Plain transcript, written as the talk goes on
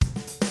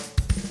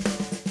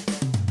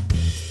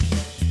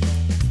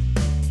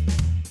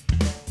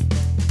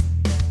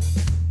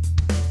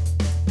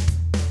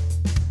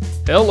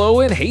Hello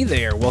and hey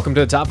there. Welcome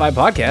to the Top 5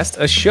 Podcast,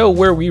 a show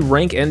where we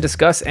rank and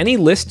discuss any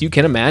list you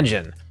can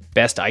imagine.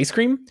 Best ice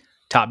cream,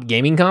 top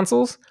gaming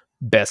consoles,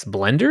 best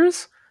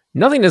blenders.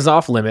 Nothing is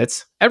off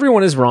limits.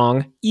 Everyone is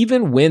wrong,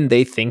 even when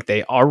they think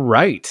they are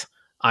right.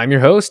 I'm your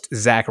host,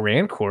 Zach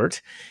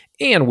Rancourt,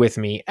 and with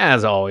me,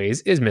 as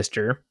always, is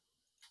Mr.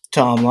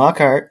 Tom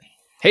Lockhart.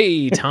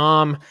 Hey,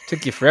 Tom.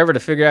 Took you forever to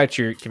figure out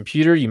your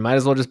computer. You might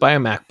as well just buy a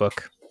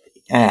MacBook.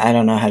 I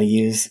don't know how to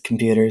use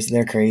computers.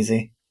 They're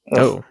crazy. Ugh,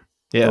 Oh,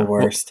 yeah. the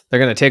worst. Well, they're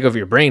gonna take over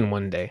your brain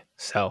one day.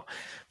 So,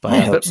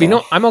 I hope but so. you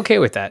know, I'm okay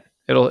with that.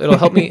 It'll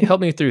help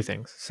me through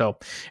things. So,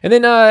 and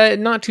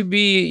then not to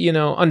be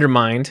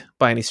undermined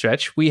by any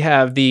stretch, we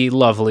have the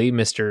lovely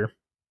Mr.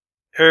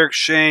 Eric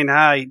Shane.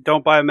 Hi,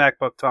 don't buy a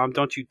MacBook, Tom.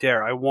 Don't you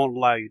dare. I won't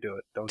allow you to do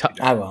it. Don't you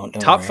dare. I won't.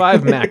 Don't Top worry.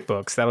 5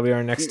 MacBooks. That'll be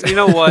our next. You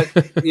know what?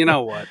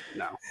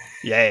 No.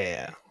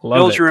 Yeah.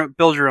 Love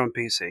Build your own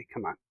PC.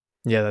 Come on.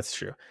 Yeah, that's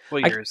true.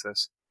 What year is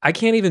this? I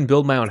can't even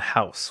build my own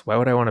house. Why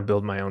would I want to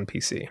build my own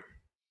PC?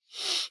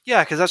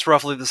 Yeah, because that's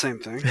roughly the same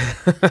thing.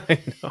 I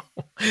know.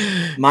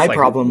 My It's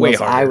problem way was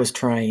harder. I was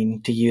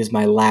trying to use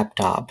my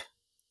laptop,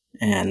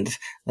 and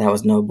that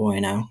was no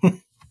bueno.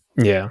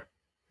 Yeah,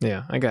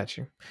 I got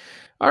you.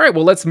 All right,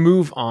 well, let's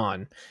move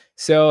on.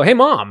 So, hey,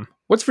 Mom,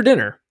 what's for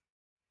dinner?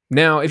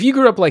 Now, if you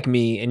grew up like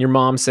me and your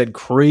mom said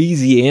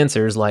crazy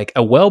answers like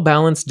a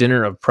well-balanced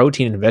dinner of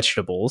protein and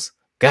vegetables,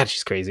 God,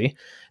 she's crazy,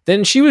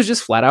 then she was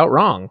just flat out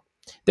wrong.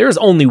 There is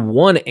only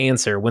one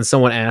answer when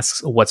someone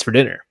asks what's for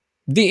dinner.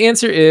 The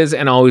answer is,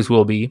 and always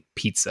will be,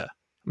 pizza.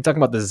 I'm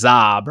talking about the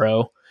za,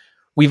 bro.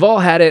 We've all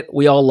had it,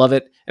 we all love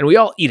it, and we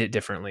all eat it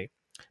differently.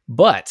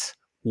 But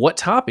what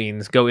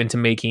toppings go into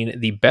making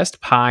the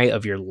best pie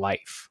of your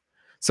life?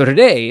 So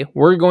today,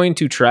 we're going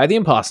to try the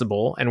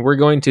impossible, and we're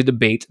going to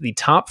debate the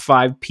top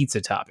 5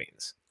 pizza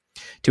toppings.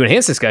 To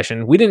enhance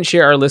discussion, we didn't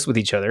share our list with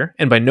each other,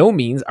 and by no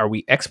means are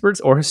we experts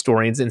or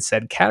historians in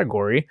said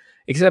category,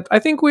 except I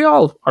think we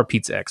all are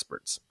pizza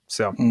experts.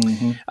 So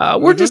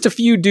we're just a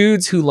few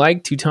dudes who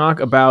like to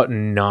talk about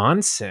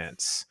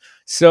nonsense.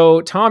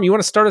 So, Tom, you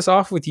want to start us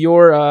off with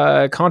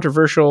your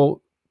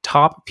controversial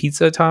top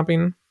pizza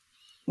topping?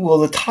 Well,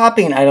 the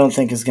topping I don't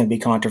think is going to be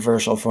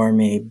controversial for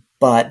me,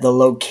 but the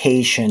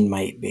location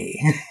might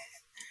be.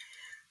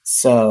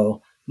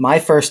 So my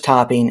first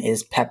topping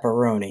is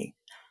pepperoni,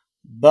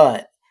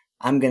 but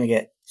I'm going to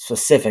get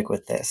specific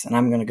with this, and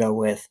I'm going to go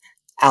with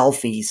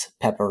Alfie's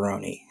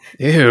pepperoni.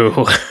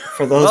 Ew.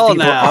 For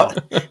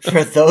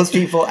those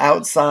people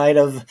outside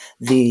of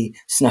the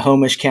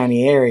Snohomish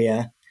County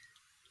area,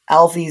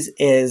 Alfie's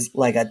is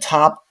like a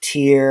top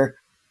tier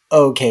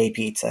okay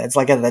pizza. It's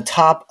like at the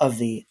top of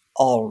the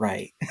all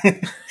right,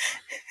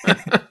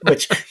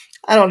 which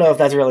I don't know if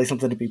that's really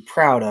something to be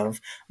proud of,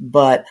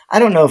 but I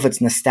don't know if it's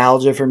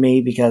nostalgia for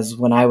me because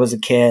when I was a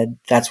kid,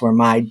 that's where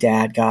my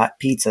dad got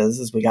pizzas,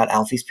 is we got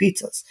Alfie's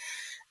pizzas.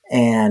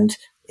 And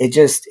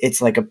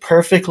it's like a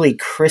perfectly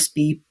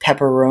crispy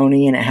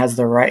pepperoni, and it has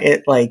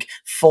it like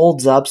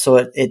folds up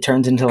so it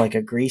turns into like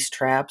a grease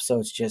trap. So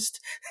it's just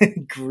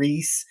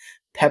grease,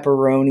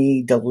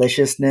 pepperoni,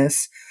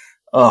 deliciousness.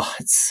 Oh,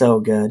 it's so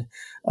good.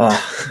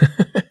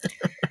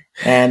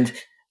 And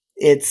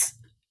it's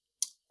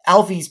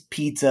Alfie's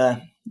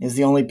pizza is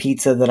the only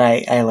pizza that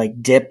I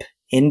like dip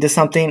into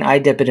something. I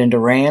dip it into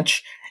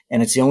ranch,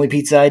 and it's the only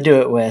pizza I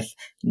do it with.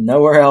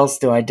 Nowhere else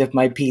do I dip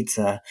my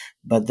pizza,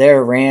 but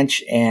their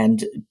ranch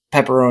and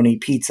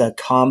pepperoni pizza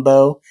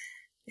combo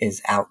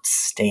is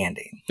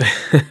outstanding.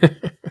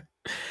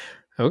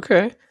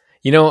 Okay.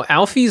 You know,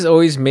 Alfie's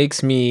always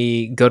makes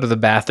me go to the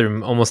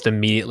bathroom almost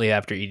immediately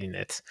after eating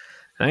it.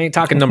 I ain't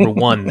talking number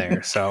 1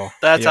 there, so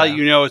That's how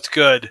you know it's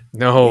good.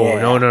 No.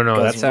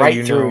 Goes That's how right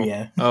you through know.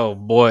 ya. Oh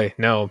boy,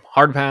 no,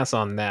 hard pass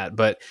on that.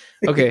 But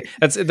okay,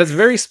 that's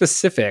very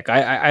specific.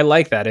 I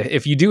like that.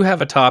 If you do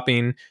have a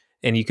topping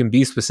and you can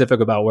be specific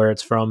about where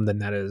it's from, then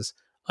that is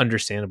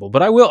understandable.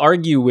 But I will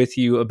argue with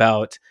you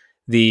about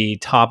the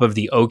top of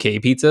the OK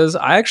pizzas.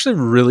 I actually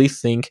really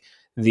think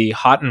the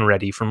Hot and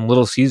Ready from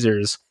Little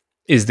Caesars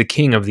is the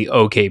king of the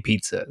OK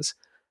pizzas.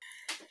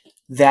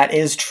 That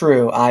is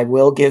true. I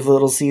will give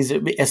Little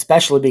Caesar,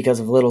 especially because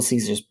of Little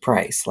Caesar's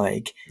price.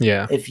 Like,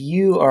 Yeah. if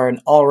you are an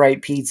all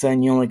right pizza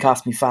and you only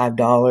cost me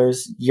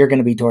 $5, you're going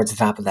to be towards the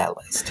top of that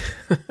list.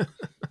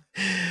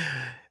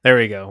 There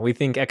we go. We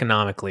think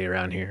economically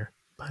around here.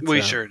 But,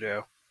 We sure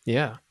do.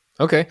 Yeah.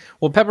 Okay.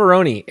 Well,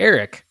 pepperoni.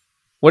 Eric,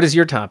 what is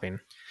your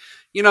topping?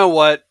 You know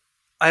what?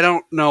 I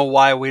don't know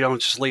why we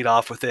don't just lead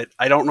off with it.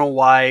 I don't know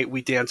why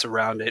we dance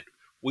around it.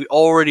 We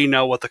already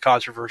know what the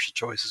controversial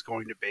choice is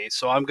going to be,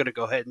 so I'm going to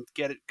go ahead and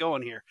get it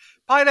going here.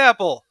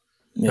 Pineapple!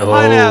 Yeah.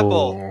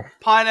 Pineapple!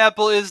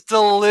 Pineapple is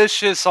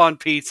delicious on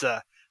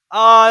pizza.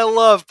 I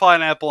love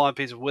pineapple on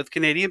pizza, with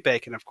Canadian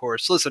bacon, of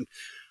course. Listen,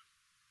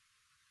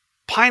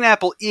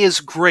 pineapple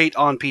is great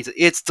on pizza.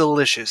 It's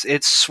delicious.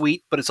 It's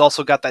sweet, but it's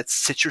also got that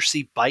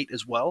citrusy bite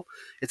as well.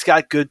 It's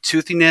got good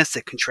toothiness.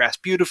 It contrasts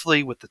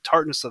beautifully with the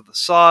tartness of the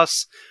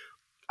sauce.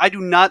 I do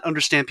not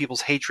understand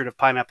people's hatred of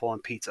pineapple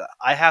on pizza.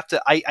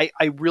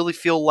 I really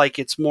feel like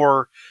it's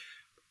more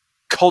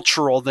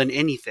cultural than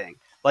anything.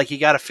 Like you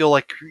got to feel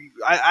like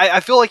I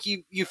feel like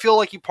you feel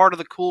like you're part of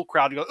the cool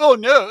crowd. You go, oh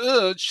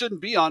no, it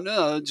shouldn't be on.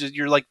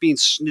 You're like being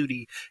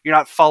snooty. You're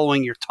not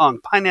following your tongue.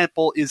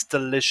 Pineapple is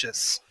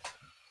delicious.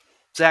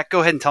 Zach,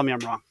 go ahead and tell me I'm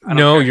wrong.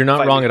 No, you're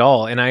not wrong at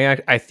all. And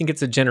I think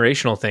it's a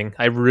generational thing.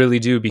 I really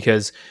do,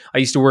 because I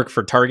used to work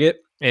for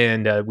Target,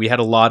 and we had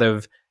a lot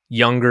of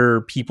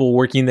younger people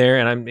working there,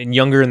 and I'm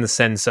younger in the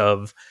sense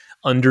of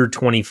under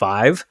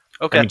 25.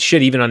 Okay. I mean,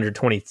 shit, even under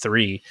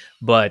 23.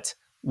 But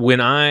when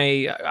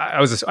I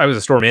was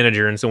a store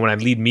manager, and so when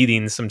I'd lead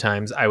meetings,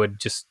 sometimes I would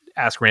just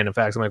ask random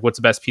facts. I'm like, "What's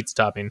the best pizza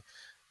topping?"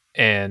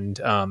 And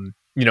I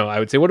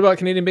would say, "What about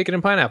Canadian bacon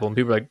and pineapple?" And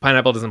people were like,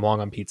 "Pineapple doesn't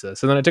belong on pizza."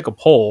 So then I took a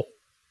poll,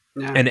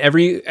 and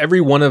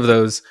every one of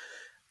those,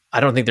 I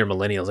don't think they're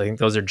millennials. I think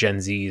those are Gen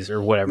Zs or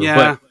whatever. Yeah.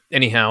 But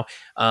anyhow,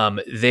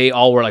 they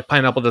all were like,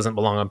 pineapple doesn't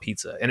belong on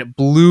pizza. And it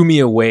blew me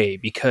away,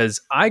 because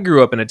I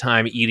grew up in a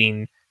time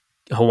eating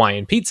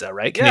Hawaiian pizza,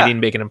 right? Yeah. Canadian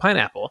bacon and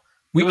pineapple.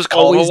 It was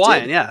called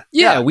Hawaiian, did.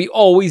 Yeah, we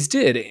always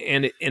did.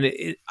 And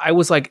I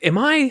was like, am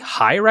I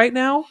high right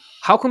now?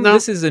 How come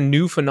this is a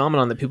new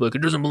phenomenon that people are like,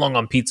 it doesn't belong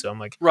on pizza? I'm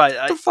like, right,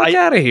 get the fuck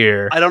out of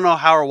here. I don't know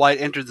how or why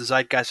it entered the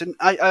zeitgeist. And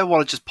I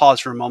want to just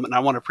pause for a moment, and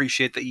I want to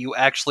appreciate that you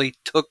actually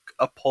took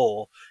a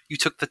poll. You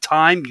took the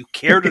time. You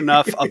cared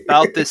enough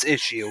about this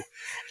issue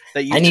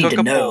that you took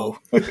a poll.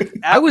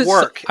 I was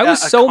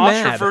so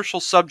mad.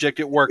 Controversial subject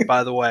at work,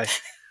 by the way.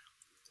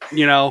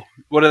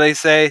 What do they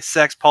say?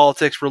 Sex,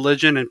 politics,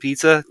 religion, and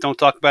pizza. Don't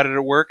talk about it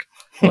at work.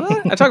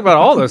 What? I talk about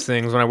all those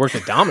things when I worked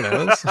at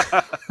Domino's.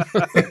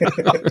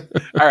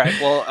 All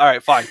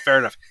right, fine, fair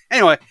enough.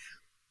 Anyway,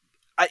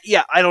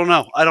 I don't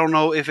know. I don't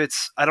know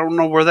I don't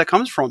know where that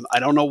comes from. I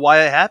don't know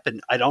why it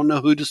happened. I don't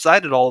know who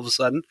decided all of a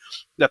sudden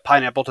that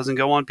pineapple doesn't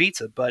go on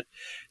pizza, but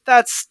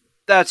that's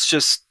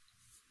just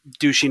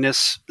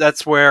douchiness.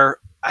 That's where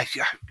I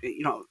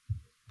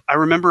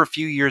remember a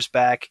few years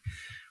back,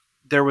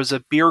 there was a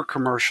beer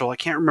commercial. I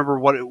can't remember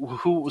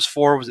who it was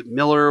for. Was it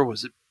Miller?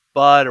 Was it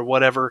Bud or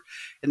whatever?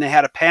 And they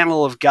had a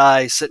panel of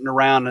guys sitting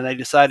around, and they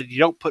decided you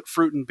don't put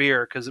fruit in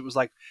beer, because it was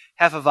like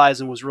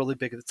Hefeweizen was really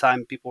big at the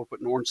time. People were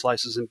putting orange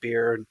slices in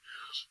beer,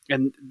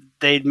 and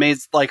they'd made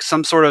like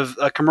some sort of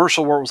a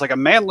commercial where it was like a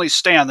manly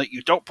stand that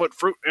you don't put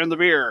fruit in the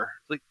beer.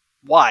 Like,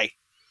 why?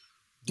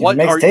 It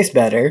makes it taste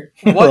better.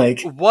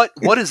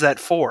 What is that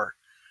for?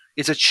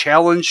 It's a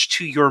challenge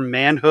to your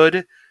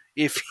manhood.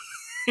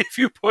 If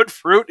you put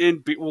fruit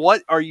in,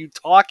 what are you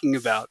talking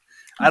about?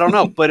 I don't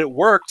know, but it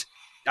worked.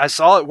 I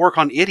saw it work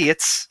on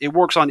idiots. It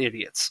works on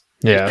idiots.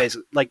 Yeah.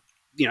 Like,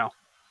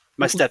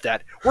 my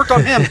stepdad worked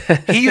on him.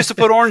 He used to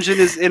put orange in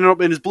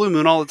his Blue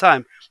Moon all the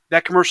time.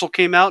 That commercial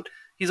came out.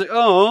 He's like,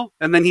 oh,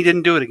 and then he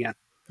didn't do it again.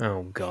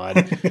 Oh God,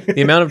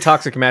 the amount of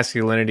toxic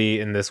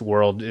masculinity in this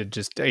world, it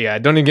just, don't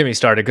even get me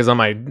started, because on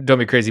my Don't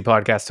Be Crazy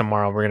podcast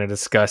tomorrow, we're going to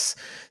discuss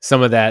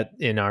some of that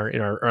in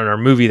our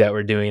movie that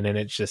we're doing. And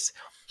it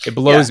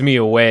blows me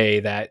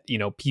away that,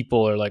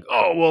 people are like,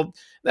 oh, well,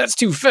 that's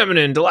too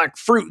feminine to like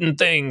fruit and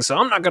things, so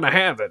I'm not going to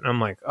have it. And I'm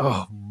like,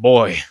 oh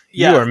boy,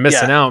 you are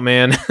missing out,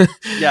 man.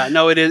 Yeah,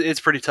 no, it's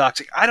pretty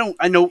toxic. I don't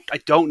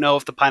know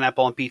if the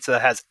pineapple on pizza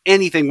has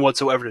anything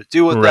whatsoever to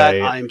do with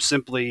that. I'm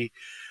simply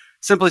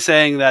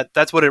saying that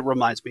that's what it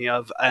reminds me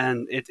of,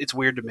 and it's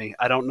weird to me.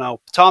 I don't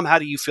know. Tom, how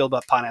do you feel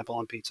about pineapple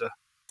on pizza?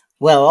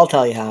 Well, I'll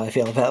tell you how I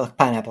feel about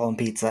pineapple on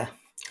pizza.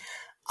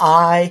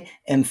 I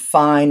am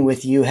fine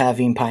with you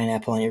having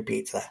pineapple on your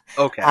pizza.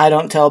 Okay. I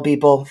don't tell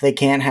people they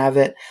can't have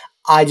it.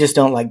 I just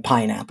don't like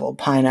pineapple.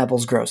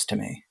 Pineapple's gross to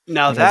me.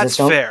 Now that's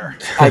fair.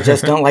 I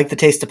just don't like the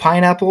taste of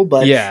pineapple.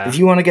 But if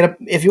you want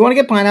to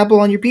get pineapple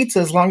on your pizza,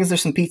 as long as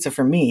there's some pizza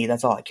for me,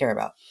 that's all I care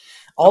about.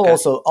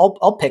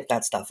 I'll pick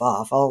that stuff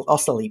off. I'll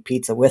still eat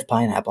pizza with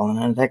pineapple,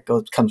 and that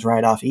comes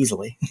right off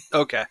easily.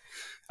 Okay.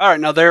 All right,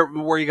 now where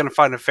are you going to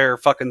find a fair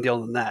fucking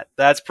deal than that?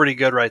 That's pretty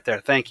good right there.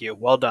 Thank you.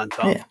 Well done,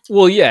 Tom. Yeah.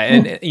 Well, yeah,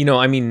 and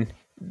I mean,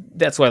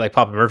 that's why like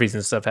Papa Murphy's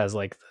and stuff has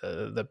like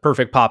the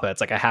perfect Papa.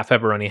 It's like a half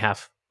pepperoni,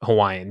 half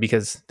Hawaiian,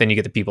 because then you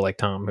get the people like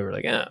Tom who are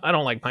like, I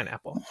don't like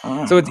pineapple.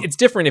 So it's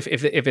different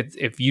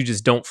if you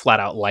just don't flat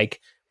out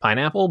like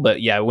pineapple.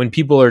 But yeah, when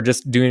people are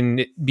just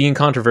being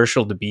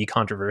controversial to be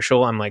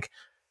controversial, I'm like,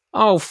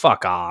 oh,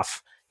 fuck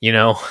off.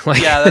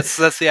 Like, yeah,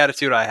 that's the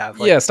attitude I have.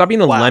 Like, stop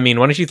being a lemming.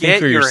 Why don't you think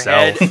for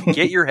yourself?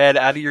 Get your head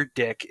out of your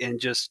dick and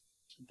just,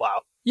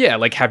 wow. Yeah,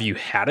 like, have you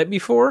had it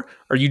before?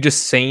 Are you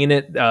just saying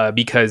it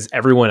because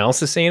everyone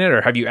else is saying it, or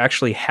have you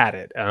actually had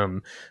it?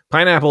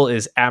 Pineapple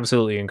is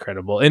absolutely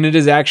incredible, and it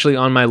is actually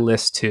on my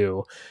list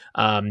too.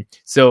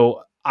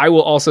 So I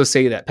will also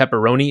say that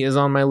pepperoni is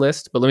on my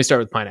list, but let me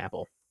start with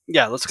pineapple.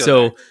 Yeah, let's go.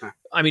 So,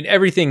 I mean,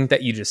 everything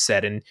that you just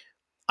said, and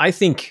I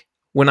think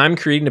when I'm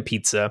creating a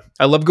pizza,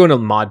 I love going to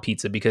Mod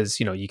Pizza because,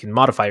 you can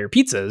modify your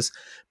pizzas,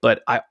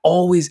 but I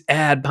always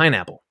add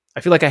pineapple. I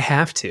feel like I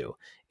have to.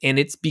 And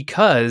it's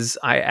because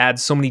I add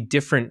so many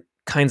different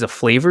kinds of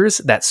flavors.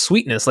 That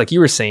sweetness, like you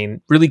were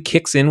saying, really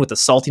kicks in with the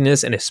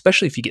saltiness. And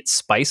especially if you get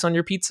spice on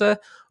your pizza,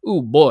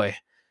 ooh boy,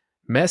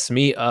 mess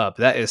me up.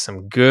 That is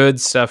some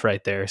good stuff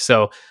right there.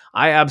 So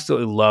I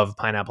absolutely love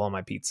pineapple on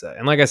my pizza.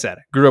 And like I said,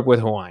 I grew up with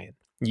Hawaiian.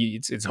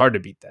 It's hard to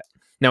beat that.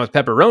 Now with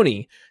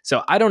pepperoni,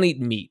 so I don't eat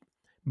meat,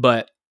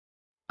 but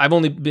I've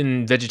only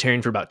been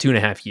vegetarian for about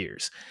 2.5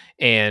 years,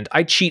 and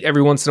I cheat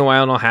every once in a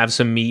while, and I'll have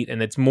some meat,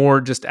 and it's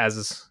more just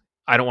as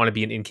I don't want to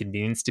be an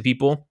inconvenience to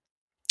people.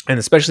 And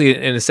especially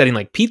in a setting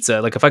like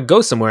pizza, like if I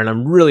go somewhere and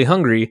I'm really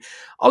hungry,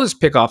 I'll just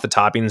pick off the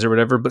toppings or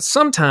whatever. But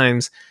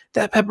sometimes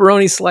that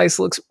pepperoni slice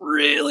looks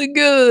really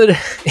good.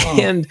 Oh.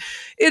 And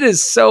it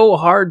is so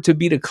hard to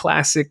beat a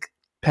classic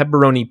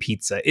pepperoni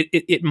pizza.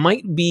 It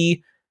might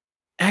be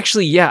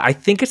actually, yeah, I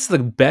think it's the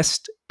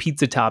best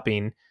pizza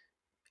topping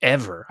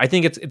ever. I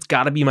think it's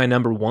got to be my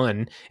number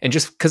one, and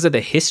just because of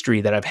the history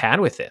that I've had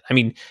with it. I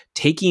mean,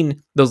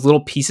 taking those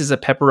little pieces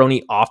of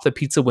pepperoni off the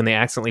pizza when they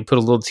accidentally put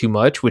a little too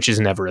much, which is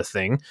never a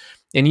thing,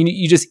 and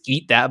you just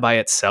eat that by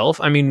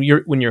itself. I mean,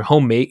 when you're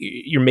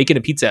making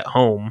a pizza at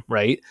home,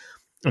 right?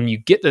 And you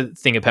get the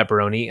thing of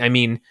pepperoni. I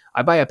mean,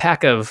 I buy a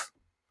pack of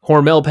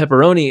Hormel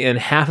pepperoni and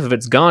half of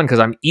it's gone because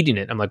I'm eating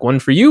it. I'm like, one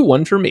for you,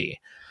 one for me.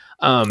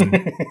 Um,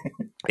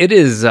 it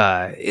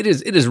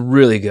is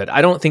really good.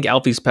 I don't think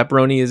Alfie's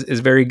pepperoni is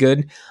very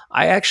good.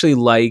 I actually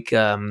like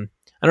I don't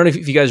know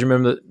if you guys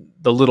remember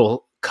the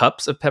little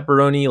cups of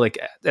pepperoni like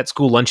at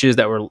school lunches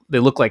they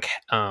look like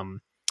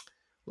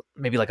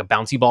maybe like a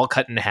bouncy ball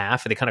cut in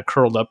half and they kind of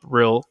curled up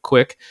real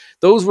quick.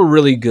 Those were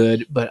really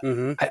good, but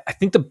I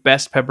think the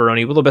best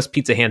pepperoni, well, the best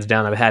pizza hands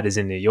down I've had is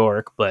in New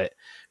York, but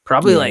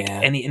probably like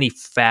any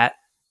fat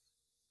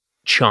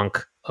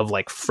chunk of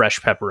like fresh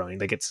pepperoni.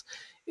 Like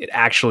it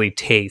actually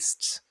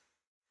tastes,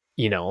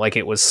 like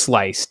it was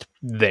sliced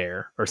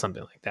there or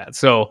something like that.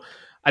 So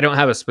I don't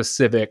have a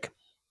specific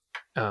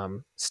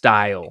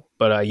style,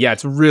 but yeah,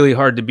 it's really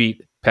hard to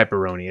beat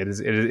pepperoni. It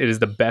is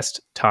the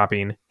best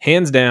topping,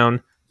 hands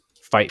down.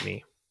 Fight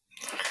me.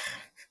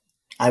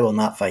 I will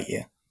not fight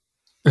you.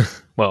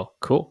 Well,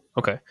 cool.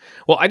 Okay.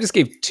 Well, I just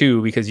gave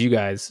 2 because you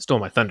guys stole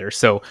my thunder.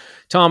 So,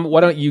 Tom, why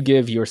don't you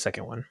give your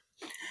second one?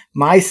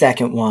 My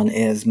second one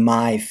is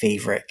my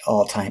favorite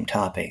all-time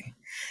topping,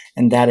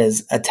 and that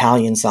is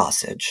Italian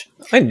sausage.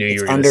 I knew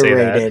you were going to say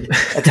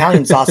that.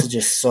 Italian sausage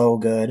is so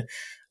good.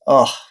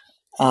 Oh,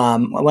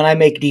 when I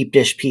make deep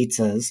dish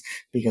pizzas,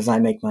 because I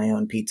make my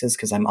own pizzas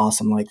because I'm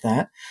awesome like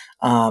that,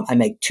 I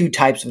make 2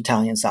 types of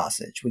Italian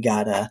sausage. We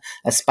got a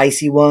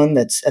spicy one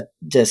that's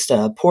just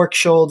a pork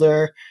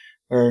shoulder,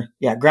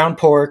 ground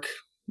pork,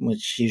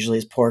 which usually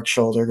is pork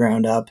shoulder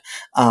ground up.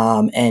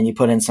 And you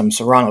put in some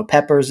serrano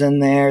peppers in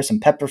there, some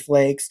pepper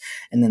flakes.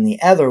 And then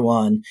the other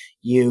one,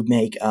 you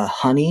make a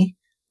honey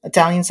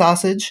Italian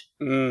sausage.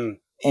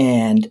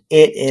 And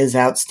it is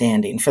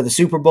outstanding. For the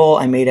Super Bowl,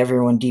 I made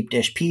everyone deep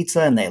dish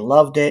pizza and they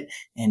loved it.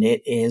 And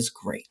it is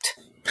great.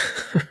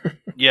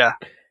 Yeah.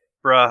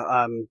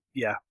 Bruh.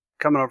 Yeah.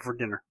 Coming over for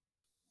dinner.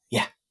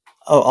 Yeah.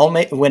 Oh, I'll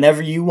make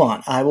whenever you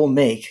want. I will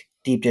make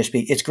deep dish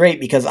pizza. It's great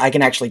because I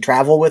can actually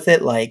travel with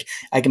it. Like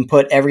I can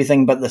put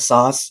everything but the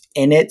sauce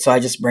in it. So I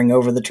just bring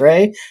over the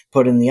tray,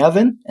 put it in the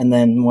oven, and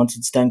then once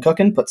it's done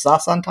cooking, put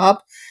sauce on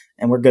top,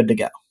 and we're good to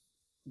go.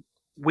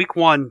 Week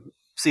 1,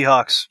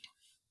 Seahawks.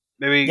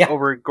 Maybe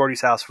over at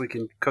Gordy's house we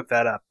can cook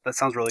that up. That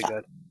sounds really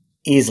good.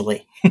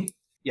 Easily.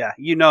 Yeah,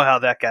 you know how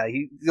that guy.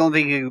 The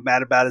only thing he's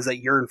mad about is that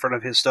you're in front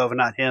of his stove and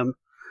not him.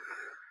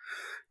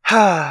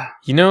 I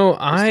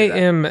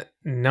am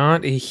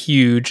not a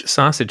huge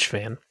sausage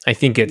fan. I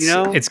think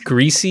it's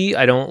greasy.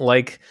 I don't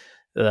like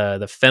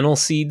the fennel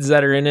seeds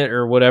that are in it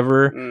or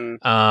whatever.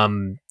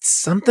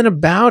 Something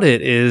about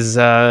it is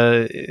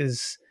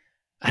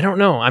I don't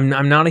know.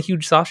 I'm not a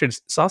huge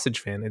sausage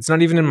fan. It's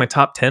not even in my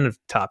top 10 of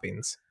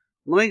toppings.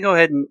 Let me go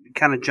ahead and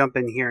kind of jump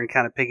in here and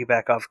kind of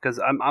piggyback off because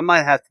I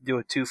might have to do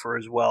a twofer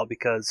as well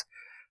because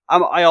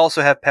I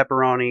also have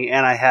pepperoni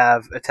and I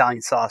have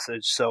Italian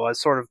sausage. So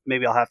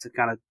I'll have to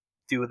kind of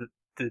do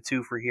the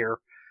twofer here.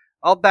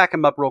 I'll back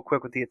them up real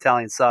quick with the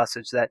Italian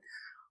sausage. That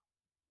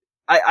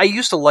I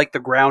used to like the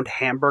ground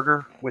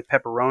hamburger with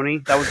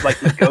pepperoni. That was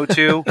like my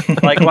go-to.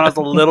 Like when I was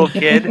a little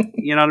kid,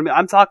 you know what I mean?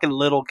 I'm talking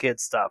little kid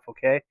stuff,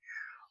 okay?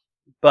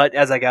 But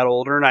as I got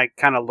older and I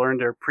kind of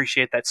learned to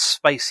appreciate that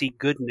spicy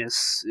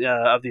goodness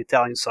of the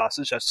Italian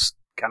sausage, that's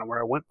kind of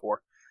where I went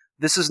for.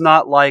 This is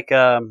not like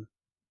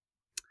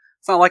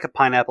it's not like a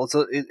pineapple.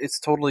 It's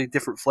a totally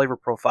different flavor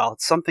profile.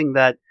 It's something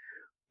that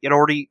it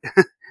already.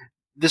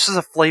 This is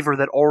a flavor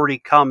that already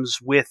comes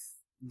with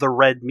the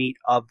red meat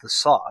of the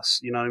sauce.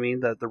 You know what I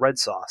mean? The red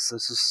sauce.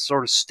 This is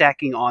sort of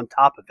stacking on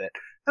top of it.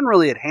 Doesn't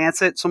really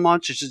enhance it so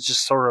much. It's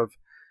just sort of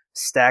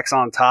stacks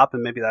on top,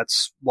 and maybe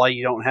that's why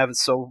you don't have it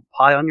so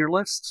high on your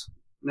list.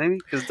 Maybe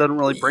because it doesn't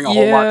really bring a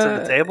whole lot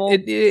to the table.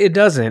 It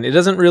doesn't. It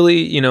doesn't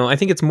really. I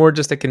think it's more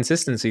just a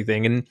consistency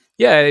thing. And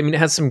yeah, I mean, it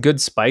has some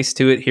good spice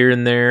to it here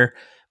and there,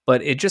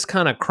 but it just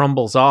kind of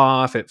crumbles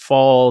off. It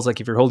falls. Like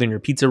if you're holding your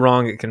pizza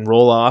wrong, it can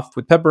roll off.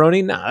 With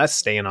pepperoni, that's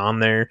staying on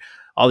there.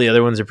 All the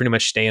other ones are pretty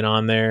much staying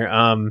on there.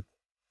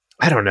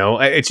 I don't know.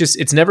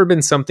 It's never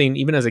been something.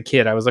 Even as a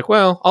kid, I was like,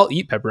 well, I'll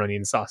eat pepperoni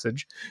and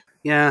sausage.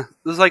 Yeah,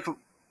 there's like.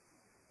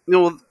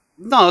 No,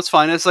 it's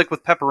fine. It's like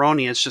with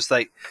pepperoni, it's just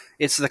like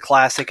it's the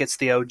classic, it's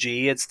the OG,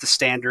 it's the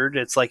standard.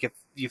 It's like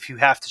if you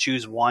have to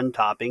choose one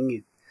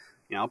topping,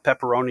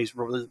 pepperoni's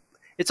really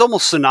it's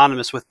almost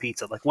synonymous with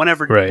pizza. Like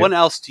whenever, Right. when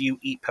else do you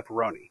eat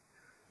pepperoni?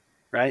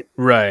 Right.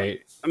 Right.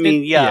 I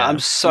mean, yeah. I'm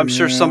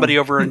sure somebody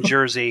over in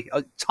Jersey.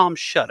 Tom,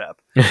 shut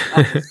up.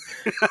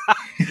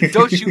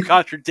 Don't you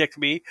contradict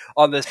me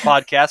on this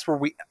podcast where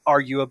we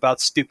argue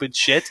about stupid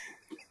shit.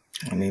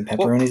 I mean,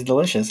 pepperoni's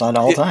delicious at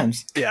all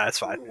times. Yeah, it's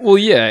fine. Well,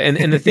 yeah,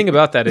 and the thing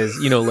about that is,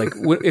 like,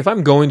 if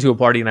I'm going to a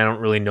party and I don't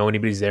really know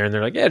anybody's there, and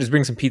they're like, "Yeah, just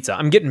bring some pizza,"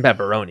 I'm getting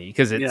pepperoni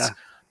because it's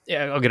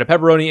I'll get a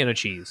pepperoni and a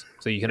cheese,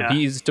 so you can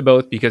appease to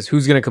both. Because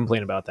who's going to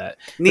complain about that?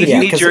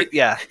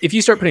 If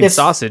you start putting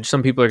sausage,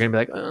 some people are going to be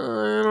like, "Oh,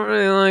 I don't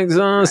really like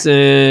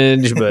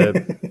sausage,"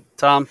 but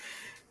Tom,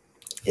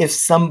 if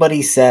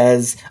somebody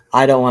says,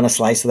 "I don't want a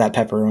slice of that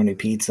pepperoni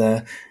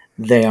pizza,"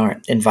 they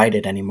aren't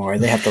invited anymore.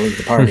 They have to leave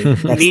the party.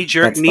 Knee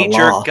jerk,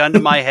 gun to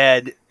my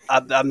head.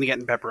 I'm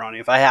getting pepperoni.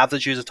 If I have to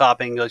choose a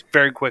topping, like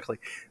very quickly.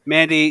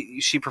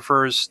 Mandy, she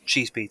prefers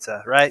cheese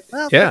pizza, right?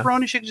 Well,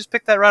 pepperoni, she can just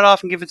pick that right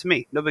off and give it to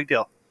me. No big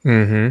deal.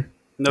 Mm-hmm.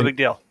 No big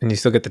deal. And you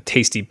still get the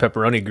tasty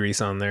pepperoni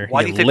grease on there.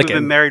 Why do you think we've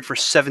been married for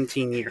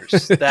 17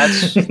 years?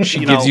 That's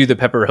she gives you the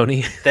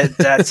pepperoni.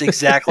 That's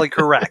exactly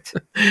correct.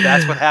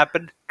 That's what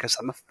happened because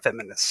I'm a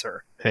feminist,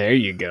 sir. There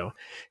you go.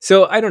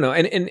 So I don't know,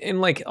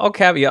 and like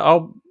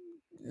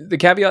the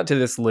caveat to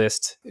this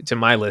list, to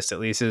my list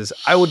at least, is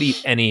I would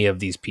eat any of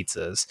these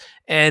pizzas,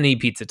 any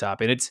pizza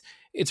topping.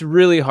 It's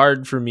really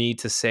hard for me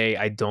to say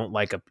I don't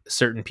like a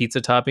certain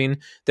pizza topping.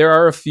 There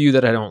are a few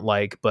that I don't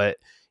like, but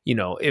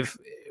if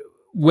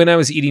when I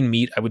was eating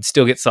meat, I would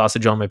still get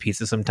sausage on my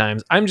pizza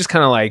sometimes. I'm just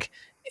kind of like,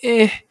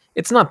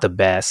 it's not the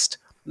best.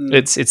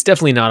 It's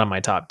definitely not on my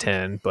top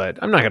 10, but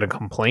I'm not going to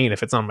complain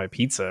if it's on my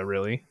pizza,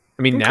 really.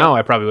 I mean, now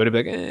I probably would have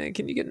been like,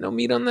 can you get no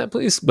meat on that,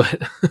 please?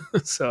 But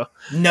so.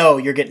 No,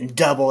 you're getting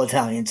double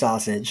Italian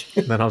sausage.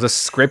 Then I'll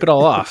just scrape it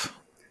all off.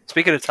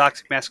 Speaking of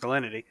toxic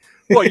masculinity,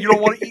 what, you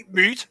don't want to eat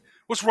meat?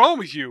 What's wrong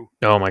with you?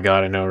 Oh my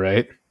God, I know,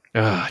 right?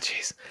 Oh,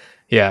 jeez.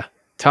 Yeah.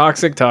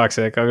 Toxic. I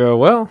go,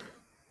 well,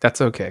 that's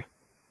okay.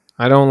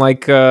 I don't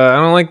like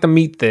the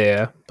meat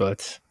there,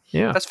 but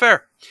yeah. That's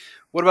fair.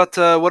 What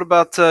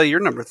about your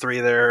number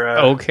 3 there?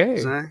 Okay.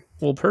 Zach?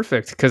 Well,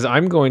 perfect, because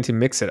I'm going to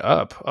mix it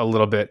up a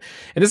little bit.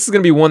 And this is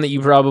going to be one that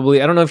you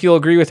probably, I don't know if you'll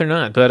agree with or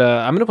not, but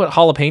I'm going to put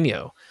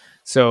jalapeno.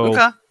 So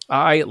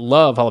I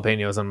love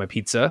jalapenos on my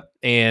pizza,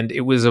 and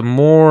it was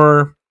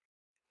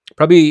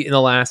probably in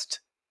the last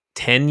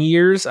 10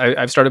 years,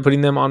 I've started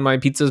putting them on my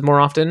pizzas more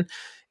often.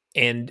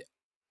 And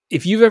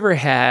if you've ever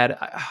had,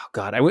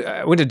 I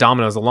went to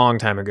Domino's a long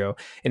time ago,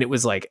 and it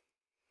was like,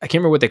 I can't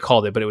remember what they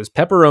called it, but it was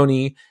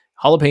pepperoni,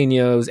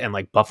 jalapenos, and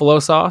like buffalo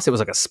sauce. It was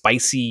like a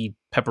spicy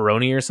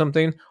pepperoni or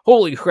something.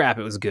 Holy crap,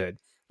 it was good.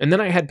 And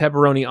then I had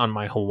pepperoni on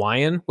my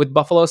Hawaiian with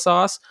buffalo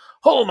sauce.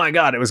 Oh my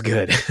God, it was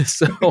good.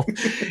 So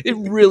it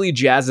really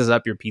jazzes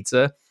up your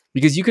pizza,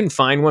 because you can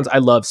find ones, I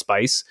love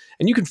spice,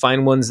 and you can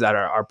find ones that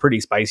are pretty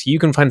spicy. You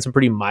can find some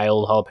pretty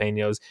mild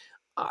jalapenos.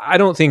 I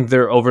don't think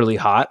they're overly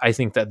hot. I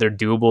think that they're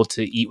doable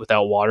to eat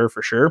without water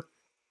for sure.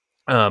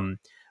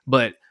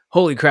 But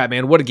holy crap,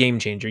 man, what a game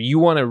changer. You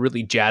want to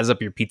really jazz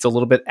up your pizza a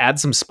little bit, add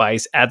some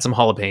spice, add some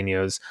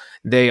jalapenos.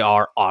 They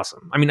are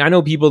awesome. I mean, I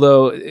know people,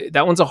 though,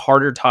 that one's a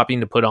harder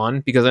topping to put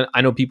on, because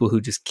I know people who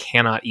just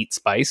cannot eat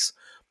spice.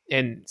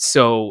 And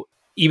so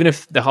even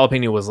if the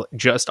jalapeno was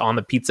just on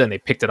the pizza and they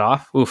picked it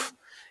off,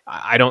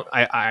 I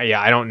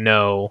don't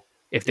know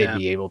if they'd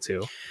be able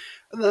to.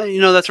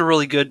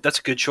 That's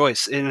a good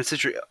choice. And it's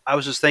interesting. I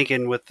was just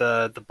thinking with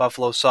the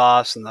buffalo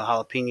sauce and the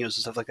jalapenos and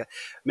stuff like that.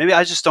 Maybe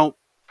I just don't.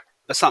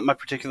 That's not my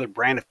particular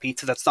brand of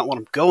pizza. That's not what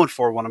I'm going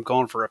for when I'm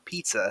going for a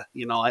pizza.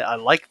 I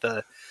like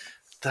the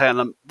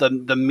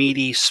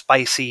meaty,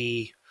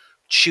 spicy,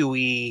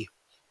 chewy,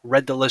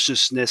 red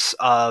deliciousness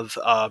of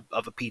a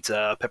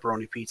pizza,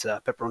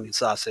 pepperoni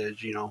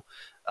sausage.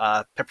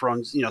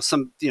 Pepperonis.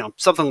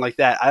 Something like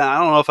that. I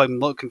don't know if I'm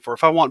looking for.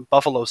 If I want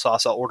buffalo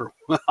sauce, I'll order.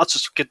 I'll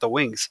just get the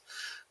wings.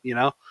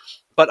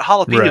 But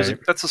jalapenos,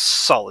 that's a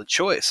solid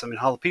choice. I mean,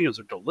 jalapenos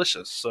are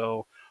delicious.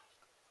 So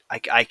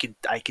I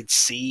could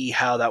see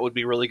how that would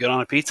be really good on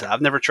a pizza.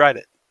 I've never tried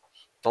it.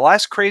 The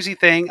last crazy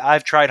thing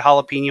I've tried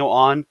jalapeno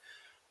on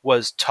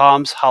was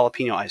Tom's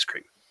jalapeno ice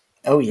cream.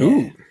 Oh yeah.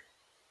 Ooh.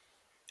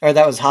 Or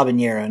that was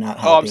habanero, not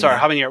jalapeno. Oh, I'm sorry,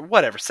 habanero.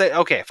 Whatever.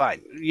 Okay,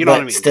 fine. You know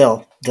what I mean.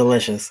 Still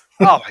delicious.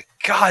 Oh my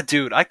God,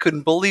 dude! I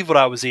couldn't believe what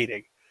I was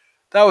eating.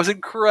 That was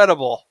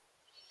incredible.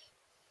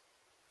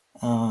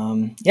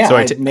 Yeah, so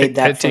I made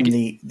that from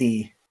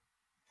the.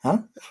 Huh?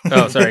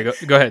 Oh, sorry.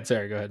 Go ahead.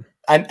 Sorry, go ahead.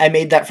 I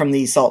made that from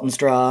the Salt and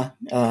Straw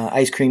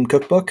ice cream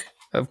cookbook.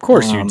 Of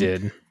course you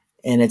did.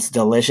 And it's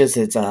delicious.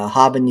 It's a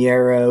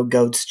habanero,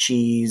 goat's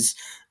cheese,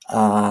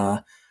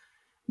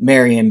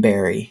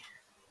 Marionberry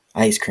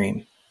ice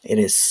cream. It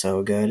is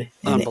so good.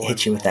 And it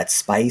hits you with that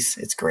spice.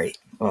 It's great.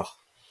 Oh.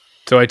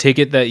 So I take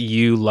it that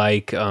you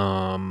like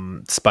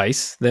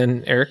spice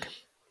then, Eric?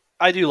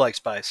 I do like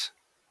spice.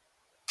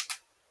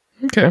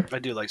 Okay. I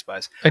do like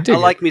spice. I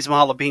like me some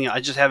jalapeno. I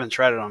just haven't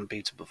tried it on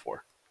pizza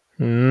before.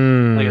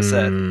 Like I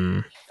said,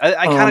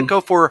 I kind of go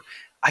for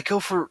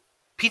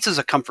pizza's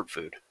a comfort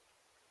food,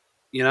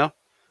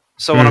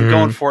 So when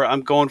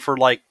I'm going for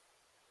like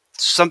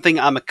something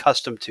I'm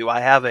accustomed to.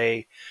 I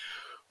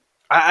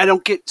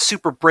don't get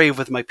super brave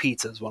with my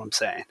pizza is what I'm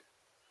saying.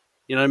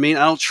 You know what I mean?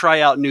 I don't try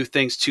out new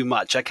things too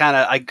much.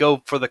 I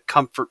go for the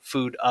comfort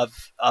food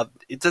of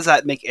it. Does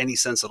that make any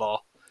sense at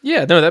all?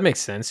 Yeah, no, that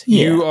makes sense.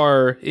 Yeah. You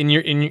are in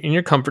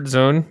your comfort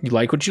zone. You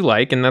like what you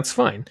like, and that's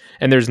fine.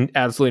 And there's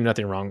absolutely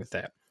nothing wrong with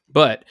that.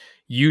 But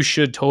you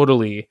should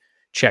totally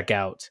check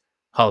out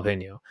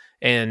jalapeno.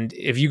 And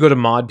if you go to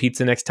Mod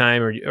Pizza next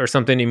time or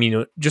something, I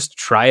mean, just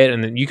try it,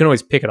 and then you can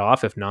always pick it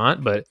off if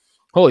not. But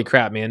holy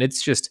crap, man,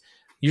 it's just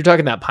you're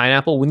talking that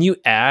pineapple. When you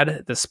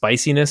add the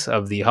spiciness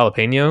of the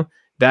jalapeno,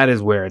 that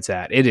is where it's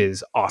at. It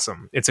is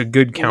awesome. It's a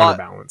good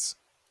counterbalance.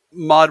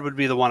 Mod would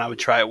be the one I would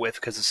try it with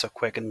because it's so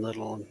quick and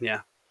little. And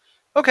yeah.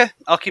 Okay,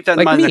 I'll keep that in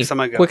Like mind me, next time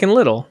I go. quick and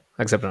little.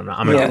 Except I'm not.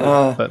 I'm Yeah,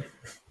 not. But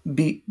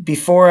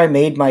Before I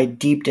made my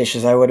deep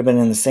dishes, I would have been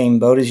in the same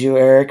boat as you,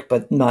 Eric,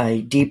 but my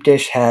deep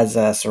dish has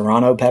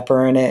serrano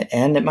pepper in it,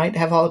 and it might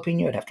have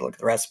jalapeno. I'd have to look at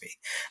the recipe.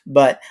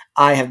 But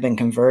I have been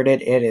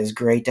converted. It is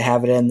great to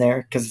have it in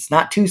there because it's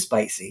not too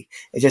spicy.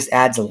 It just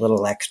adds a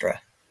little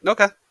extra.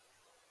 Okay,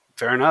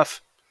 fair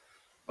enough.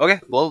 Okay,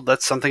 well,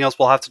 that's something else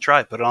we'll have to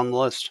try. Put it on the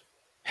list.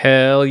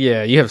 hell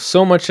yeah, you have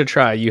so much to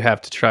try. You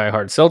have to try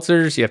hard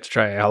seltzers. You have to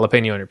try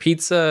jalapeno on your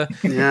pizza.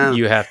 Yeah,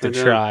 You have to I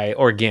do. try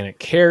organic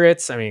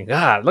carrots. I mean,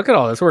 God, look at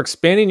all this. We're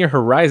expanding your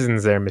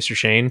horizons there, Mr.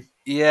 Shane.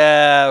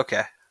 Yeah,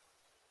 okay.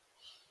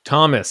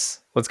 Thomas,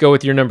 let's go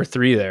with your number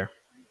 3 there.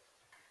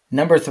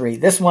 Number 3.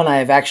 This one I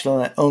have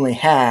actually only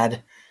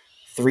had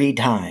 3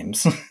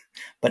 times,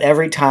 but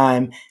every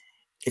time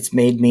it's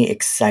made me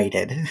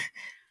excited.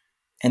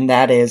 And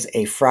that is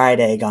a fried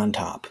egg on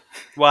top.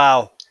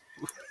 Wow.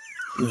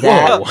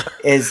 That Whoa.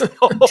 is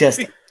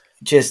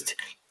just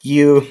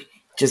you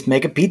just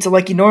make a pizza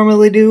like you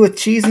normally do with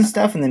cheese and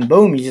stuff, and then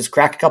boom, you just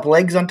crack a couple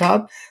eggs on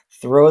top,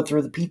 throw it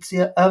through the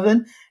pizza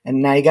oven,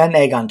 and now you got an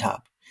egg on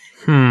top.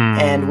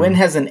 And when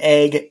has an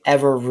egg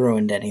ever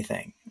ruined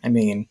anything? I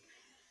mean,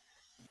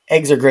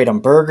 eggs are great on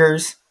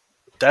burgers.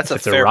 That's If a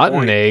it's a fair rotten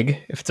point.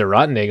 egg, if it's a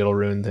rotten egg, it'll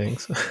ruin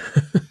things.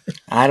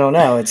 I don't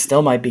know. It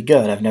still might be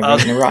good. I've never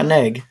eaten a rotten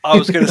egg. I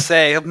was going to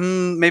say,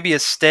 maybe a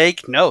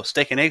steak. No,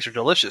 steak and eggs are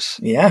delicious.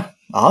 Yeah,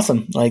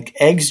 awesome. Like,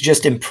 eggs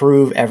just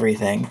improve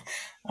everything.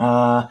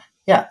 Yeah,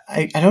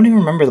 I don't even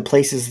remember the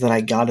places that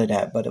I got it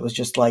at, but it was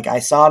just like, I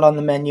saw it on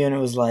the menu and it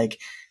was like,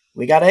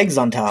 we got eggs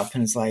on top.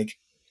 And it's like,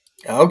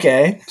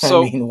 okay.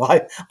 So- I mean,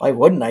 why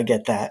wouldn't I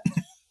get that?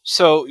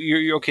 So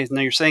you're okay.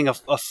 Now you're saying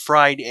a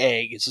fried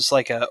egg. Is this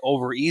like a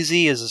over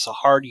easy? Is this a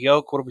hard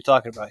yolk? What are we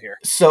talking about here?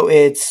 So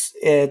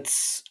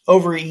it's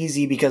over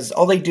easy because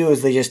all they do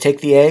is they just take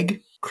the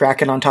egg,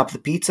 crack it on top of the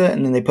pizza,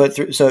 and then they put it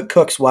through so it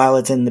cooks while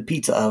it's in the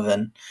pizza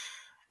oven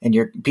and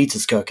your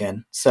pizza's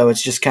cooking. So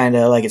it's just kind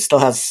of like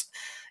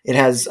it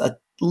has a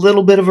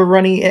little bit of a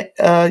runny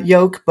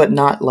yolk, but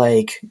not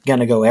like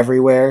gonna go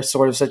everywhere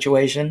sort of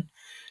situation.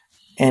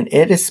 And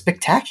it is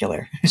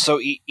spectacular. So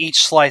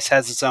each slice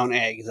has its own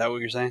egg. Is that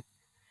what you're saying?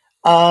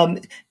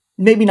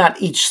 Maybe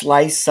not each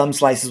slice. Some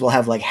slices will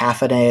have like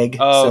half an egg,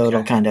 Oh, so okay.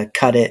 it'll kind of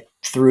cut it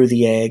through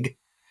the egg.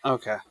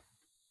 Okay.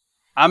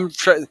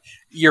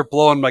 You're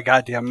blowing my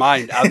goddamn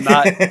mind. I'm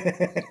not.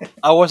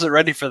 I wasn't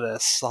ready for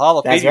this.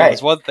 The That's jalapeno right.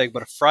 is one thing,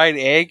 but a fried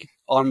egg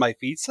on my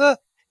pizza?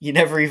 You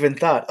never even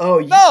thought, oh,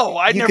 No,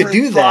 I you never could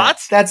do thought.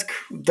 that.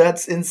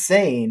 That's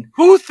insane.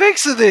 Who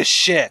thinks of this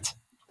shit?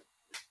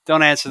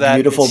 Don't answer that.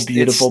 Beautiful, It's-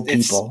 beautiful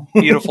it's people.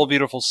 beautiful,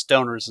 beautiful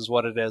stoners is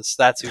what it is.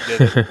 That's who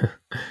did it.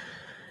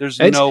 There's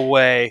It's- no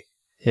way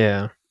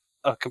Yeah.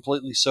 a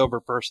completely sober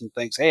person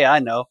thinks, hey, I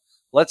know.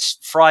 Let's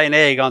fry an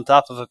egg on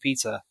top of a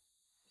pizza.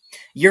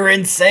 You're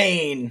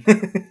insane.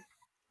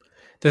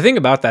 The thing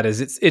about that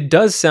is it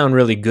does sound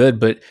really good,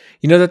 but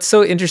that's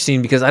so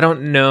interesting because I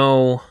don't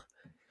know,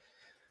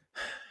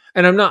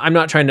 and I'm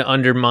not trying to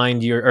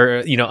undermine your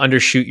or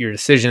undershoot your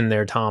decision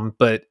there, Tom,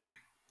 but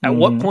at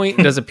what Mhm. point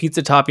does a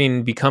pizza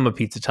topping become a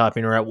pizza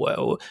topping,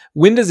 or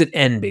when does it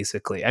end?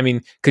 Basically, I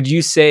mean, could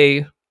you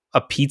say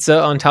a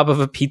pizza on top of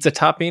a pizza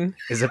topping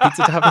is a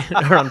pizza topping,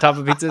 or on top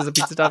of pizza is a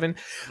pizza topping?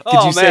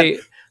 Could you say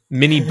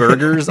mini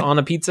burgers on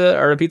a pizza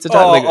or a pizza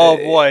topping? Oh,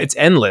 boy. It's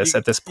endless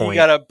at this point. You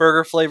got a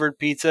burger flavored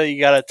pizza, you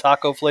got a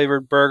taco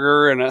flavored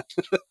burger, and a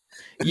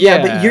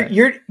Yeah, but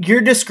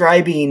you're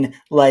describing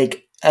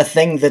like a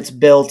thing that's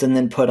built and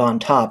then put on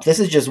top. This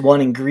is just one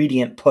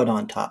ingredient put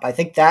on top. I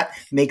think that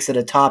makes it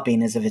a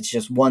topping, as if it's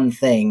just one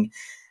thing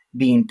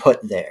being put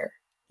there.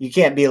 You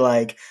can't be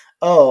like,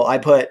 oh, I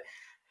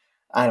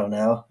don't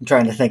know. I'm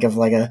trying to think of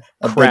like a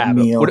crab.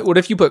 big meal. What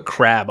if you put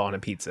crab on a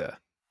pizza?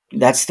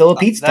 That's still a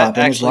pizza that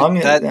topping, as actually- long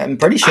as that- I'm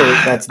pretty sure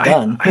that's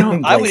done. I don't.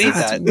 in I would eat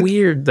places. that. That's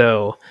weird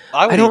though.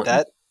 I would don't- eat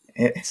that.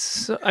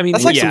 I mean,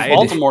 That's like yeah, some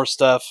Baltimore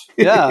stuff.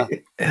 Yeah,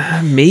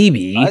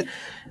 maybe.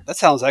 that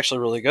sounds actually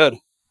really good.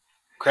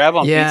 Crab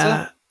on Yeah.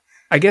 pizza?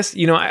 I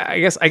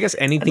guess I guess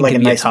anything Like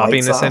could a be nice a topping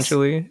white sauce.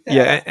 essentially.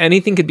 Yeah.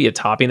 Anything could be a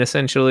topping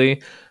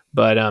essentially.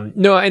 But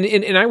no,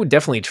 and I would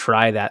definitely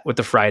try that with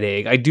the fried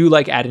egg. I do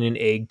like adding an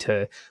egg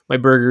to my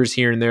burgers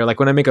here and there. Like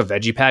when I make a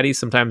veggie patty,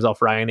 sometimes I'll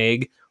fry an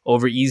egg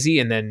over easy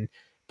and then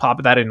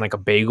pop that in like a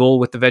bagel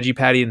with the veggie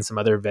patty and some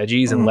other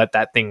veggies and Mm. let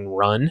that thing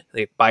run.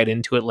 Like bite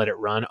into it, let it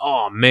run.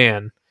 Oh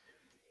man,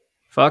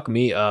 fuck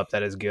me up.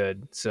 That is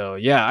good. So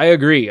yeah, I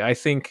agree. I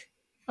think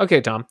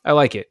okay, Tom, I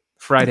like it.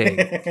 Fried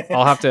egg.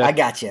 I'll have to. I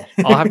got you.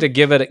 I'll have to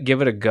give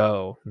it a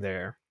go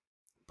there.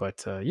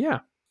 But yeah,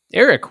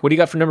 Eric, what do you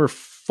got for number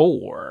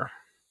 4?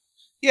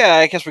 Yeah,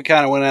 I guess we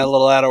kind of went a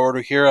little out of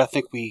order here. I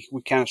think we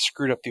kind of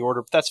screwed up the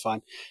order, but that's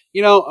fine.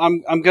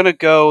 I'm gonna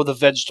go the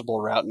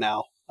vegetable route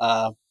now.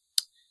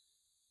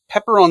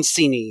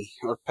 Pepperoncini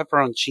or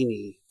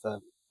pepperoncini,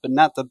 but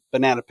not the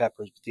banana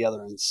peppers, but the other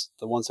ones,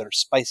 the ones that are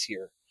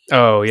spicier.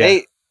 Oh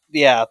yeah,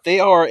 They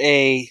are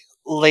a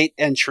late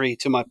entry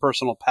to my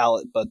personal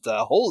palate, but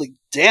holy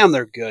damn,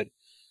 they're good.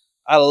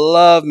 I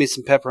love me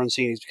some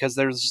pepperoncinis because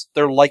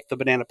they're like the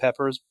banana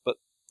peppers, but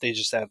they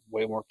just have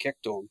way more kick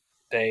to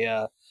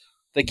them.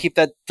 They keep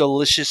that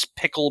delicious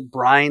pickled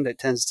brine that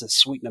tends to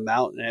sweeten them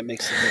out, and it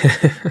makes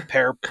them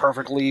pair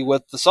perfectly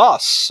with the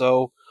sauce.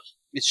 So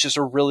it's just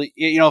a really,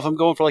 if I'm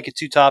going for like a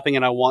 2-topping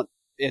and I want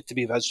it to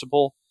be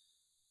vegetable,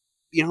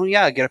 get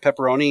a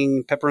pepperoni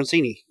and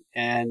pepperoncini,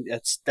 and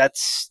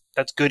that's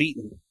good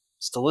eating.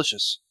 It's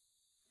delicious.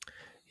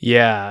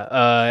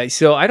 Yeah.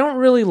 So I don't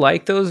really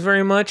like those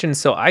very much, and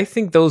so I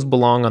think those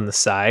belong on the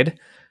side.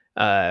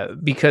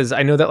 Because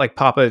I know that like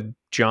Papa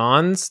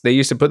John's, they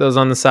used to put those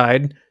on the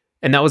side,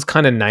 and that was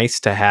kind of nice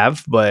to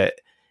have. But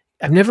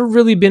I've never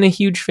really been a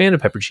huge fan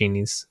of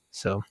pepperoncinis.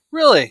 So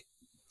Really?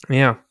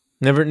 yeah,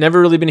 never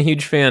really been a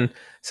huge fan.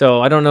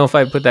 So I don't know if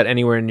I put that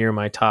anywhere near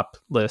my top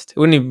list. It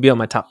wouldn't even be on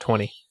my top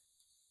 20.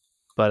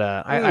 But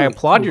I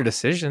applaud your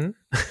decision.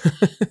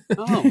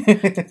 Oh,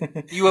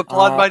 you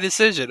applaud my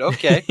decision.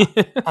 Okay.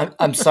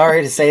 I'm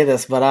sorry to say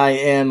this, but I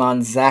am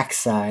on Zach's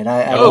side.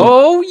 I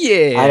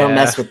yeah. I don't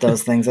mess with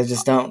those things. I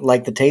just don't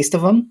like the taste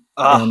of them.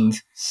 And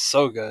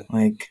so good.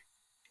 like,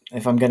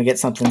 if I'm gonna get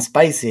something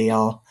spicy,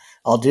 I'll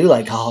do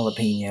like a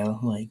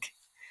jalapeno. Like,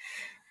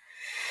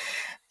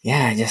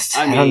 yeah,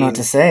 I don't know what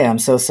to say. I'm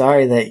so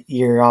sorry that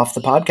you're off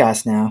the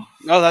podcast now.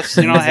 No, that's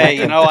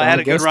hey, I had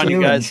a good run,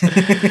 you guys.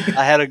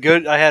 I had a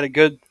good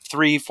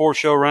 3-4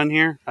 show run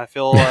here. I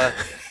feel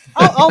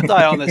I'll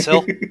die on this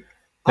hill.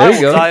 I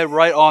will die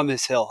right on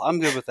this hill. I'm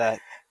good with that.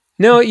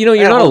 No, you're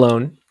not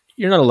alone.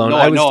 You're not alone. No,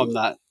 I'm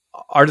not.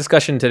 Our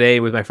discussion today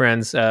with my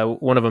friends,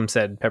 one of them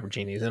said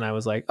pepperoncinis, and I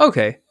was like,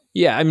 okay,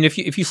 yeah. I mean, if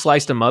you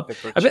sliced them up,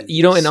 I bet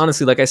and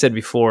honestly, like I said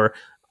before,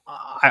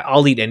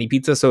 I'll eat any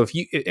pizza. So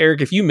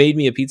Eric, if you made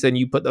me a pizza and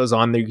you put those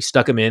on there, you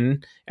stuck them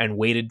in and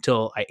waited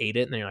till I ate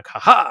it, and then you're like,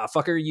 haha,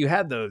 fucker, you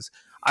had those.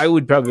 I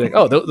would probably be like,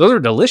 oh, those are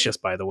delicious,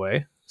 by the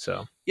way.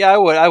 So yeah,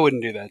 I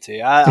wouldn't do that to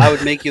you. I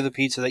would make you the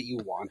pizza that you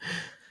want.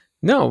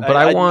 No, but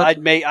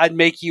I'd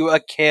make you a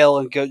kale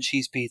and goat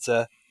cheese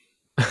pizza.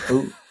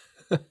 Ooh.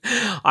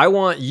 I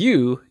want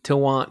you to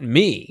want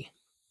me.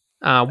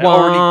 I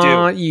already do.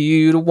 want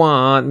you to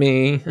want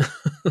me.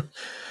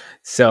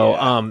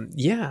 So,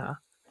 yeah.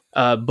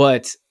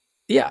 But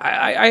yeah,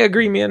 I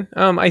agree, man.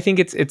 I think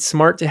it's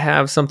smart to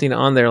have something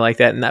on there like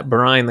that, and that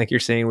brine, like you're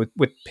saying,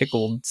 with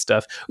pickled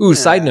stuff. Ooh,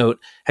 side note,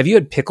 have you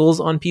had pickles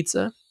on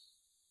pizza?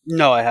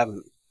 No, I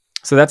haven't.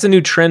 So that's a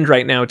new trend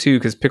right now too,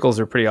 because pickles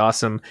are pretty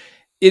awesome.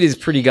 It is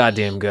pretty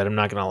goddamn good. I'm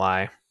not gonna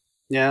lie.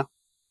 Yeah.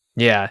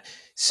 Yeah.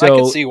 So I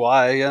can see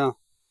why. Yeah.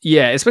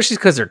 Yeah, especially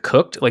because they're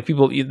cooked. Like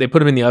people, they put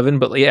them in the oven,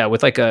 but yeah,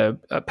 with like a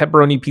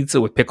pepperoni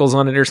pizza with pickles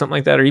on it or something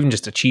like that, or even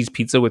just a cheese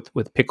pizza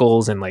with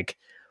pickles and like,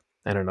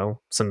 I don't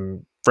know,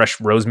 some fresh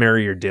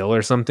rosemary or dill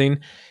or something.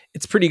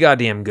 It's pretty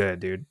goddamn good,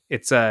 dude.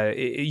 It's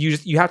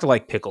you have to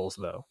like pickles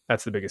though.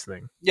 That's the biggest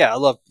thing. Yeah, I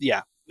love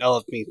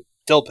me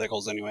dill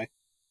pickles anyway.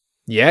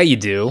 Yeah, you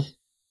do.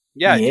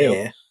 Yeah, I do.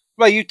 What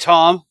about you,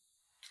 Tom?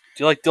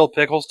 Do you like dill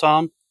pickles,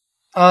 Tom?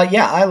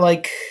 Yeah, I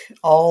like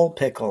all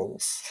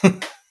pickles.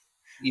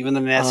 Even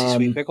the nasty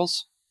sweet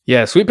pickles?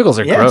 Yeah, sweet pickles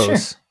are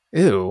gross.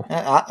 Sure. Ew.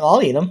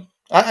 I'll eat them.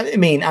 I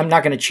mean, I'm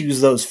not going to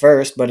choose those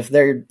first, but if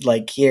they're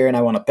like here and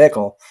I want a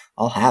pickle,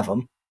 I'll have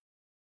them.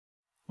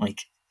 Like,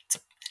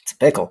 it's a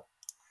pickle.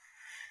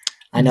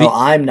 I know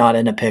I'm not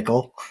in a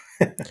pickle.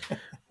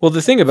 Well,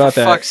 the thing about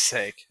that, for fuck's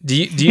sake, do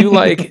you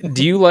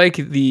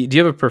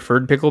have a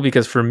preferred pickle?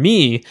 Because for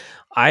me,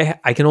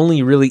 I can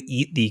only really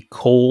eat the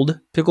cold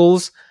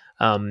pickles.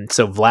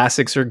 So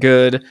Vlasics are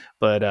good,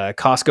 but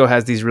Costco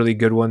has these really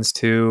good ones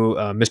too.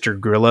 Mr.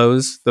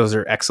 Grillo's, those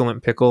are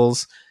excellent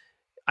pickles.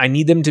 I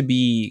need them to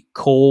be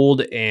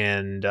cold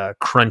and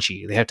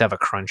crunchy. They have to have a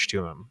crunch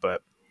to them.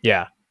 But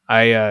yeah,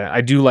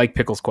 I do like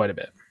pickles quite a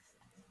bit.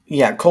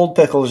 Yeah, cold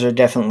pickles are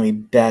definitely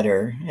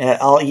better.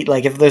 I'll eat,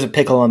 like, if there's a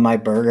pickle on my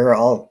burger,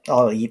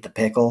 I'll eat the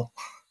pickle.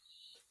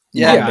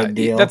 Yeah, not a big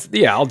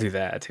deal. I'll do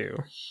that too.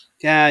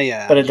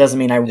 Yeah. But it doesn't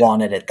mean I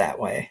wanted it that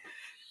way.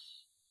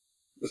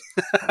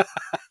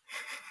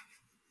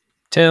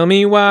 Tell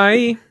me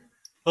why.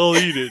 I'll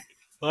eat it.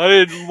 I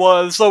didn't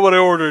want. It's not what I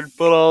ordered,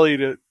 but I'll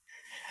eat it.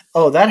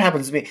 Oh, that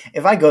happens to me.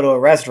 If I go to a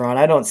restaurant,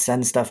 I don't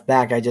send stuff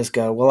back. I just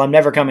go, well, I'm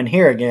never coming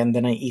here again.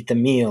 Then I eat the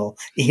meal,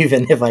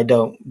 even if I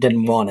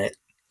didn't want it.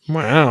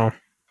 Wow.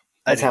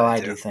 That's how I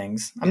do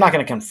things. I'm not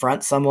going to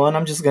confront someone.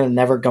 I'm just going to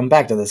never come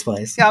back to this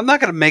place. Yeah, I'm not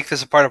going to make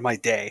this a part of my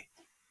day.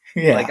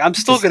 Yeah, like I'm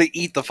still going to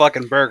eat the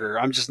fucking burger.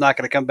 I'm just not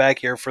going to come back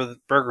here for the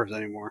burgers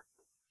anymore.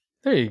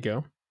 There you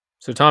go.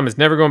 So Tom is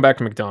never going back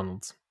to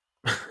McDonald's.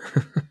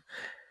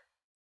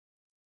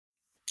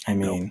 I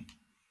mean,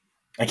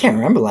 I can't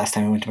remember the last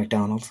time I went to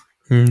McDonald's.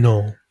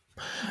 No.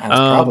 I was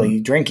probably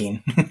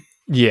drinking.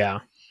 Yeah.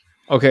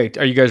 Okay.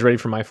 Are you guys ready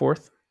for my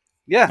fourth?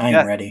 Yeah,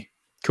 I'm ready.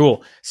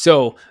 Cool.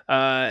 So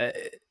I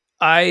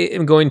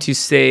am going to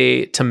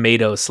say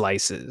tomato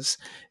slices.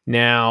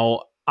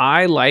 Now,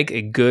 I like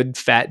a good,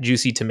 fat,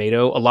 juicy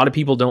tomato. A lot of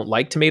people don't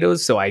like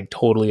tomatoes, so I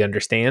totally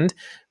understand.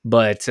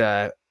 But,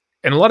 and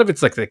a lot of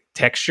it's like the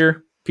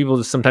texture. People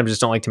just sometimes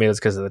just don't like tomatoes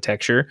because of the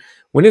texture.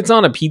 When it's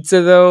on a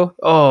pizza, though,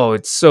 oh,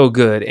 it's so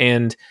good.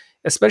 And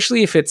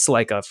especially if it's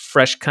like a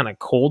fresh, kind of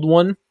cold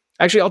one.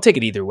 Actually, I'll take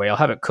it either way. I'll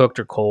have it cooked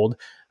or cold.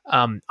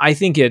 I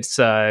think it's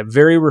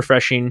very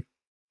refreshing.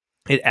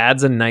 It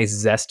adds a nice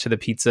zest to the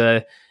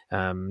pizza.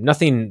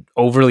 Nothing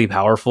overly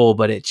powerful,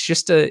 but it's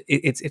just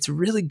it's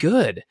really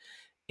good.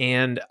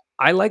 And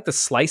I like the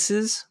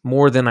slices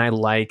more than I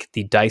like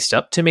the diced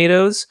up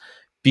tomatoes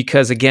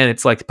because again,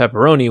 it's like the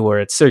pepperoni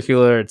where it's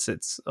circular,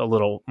 it's a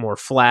little more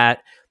flat,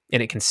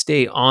 and it can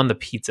stay on the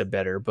pizza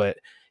better. But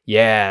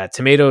yeah,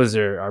 tomatoes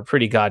are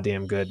pretty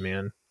goddamn good,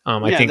 man.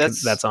 I think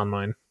that's on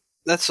mine.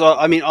 That's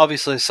I mean,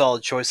 obviously a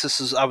solid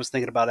choice. I was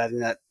thinking about adding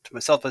that to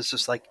myself. It's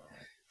just like,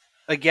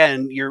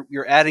 again,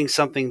 you're adding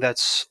something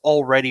that's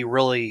already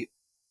really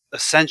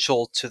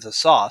essential to the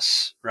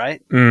sauce,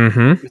 right?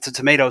 Mm-hmm. It's a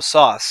tomato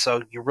sauce,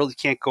 so you really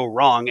can't go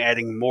wrong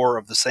adding more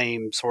of the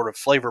same sort of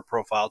flavor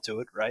profile to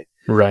it, right?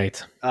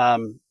 Right.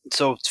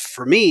 So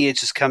for me, it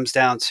just comes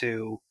down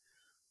to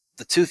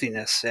the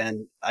toothiness,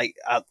 and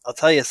I'll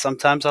tell you,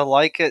 sometimes I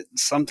like it,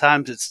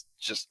 sometimes it's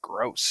just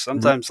gross.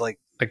 Sometimes like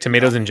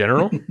tomatoes in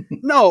general.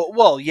 No,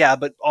 well, yeah,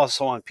 but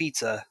also on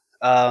pizza.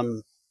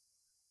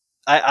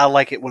 I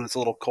like it when it's a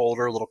little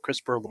colder, a little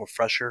crisper, a little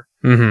fresher.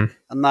 Mm-hmm.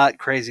 I'm not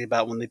crazy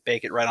about when they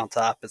bake it right on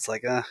top. It's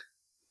like,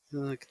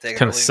 it's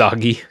kind of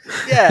soggy.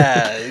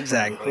 Yeah,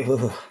 exactly.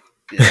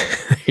 Yeah.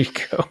 There you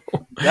go.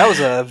 That was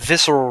a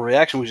visceral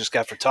reaction we just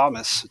got for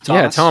Thomas.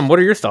 Yeah, Tom, what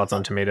are your thoughts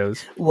on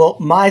tomatoes? Well,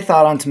 my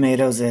thought on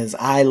tomatoes is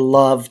I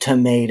love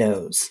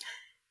tomatoes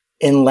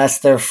unless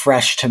they're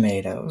fresh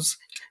tomatoes.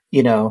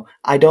 You know,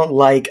 I don't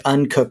like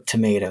uncooked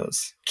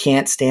tomatoes.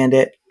 Can't stand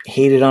it.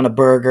 Hate it on a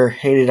burger.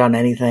 Hate it on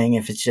anything.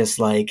 If it's just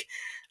like,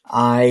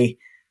 I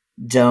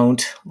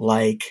don't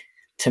like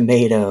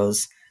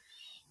tomatoes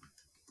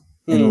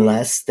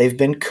unless they've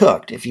been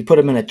cooked. If you put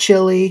them in a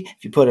chili,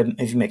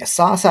 if you make a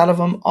sauce out of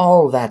them,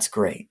 all that's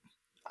great.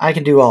 I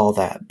can do all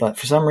that, but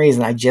for some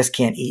reason, I just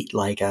can't eat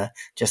like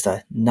just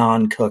a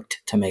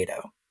non-cooked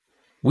tomato.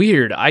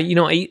 Weird. I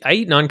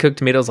eat non-cooked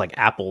tomatoes like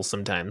apples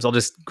sometimes. I'll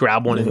just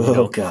grab one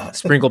and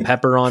sprinkle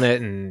pepper on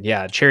it, and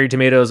yeah, cherry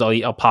tomatoes.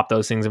 I'll pop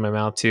those things in my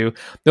mouth too.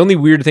 The only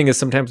weird thing is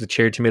sometimes with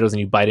cherry tomatoes, and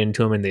you bite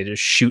into them and they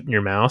just shoot in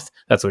your mouth.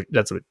 That's what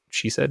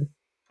she said.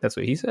 That's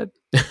what he said.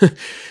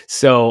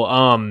 So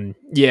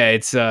yeah,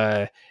 it's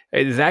that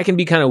can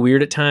be kind of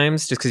weird at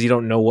times, just because you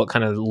don't know what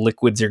kind of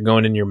liquids are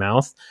going in your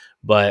mouth.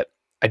 But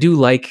I do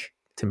like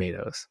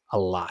tomatoes a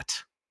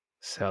lot.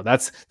 So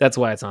that's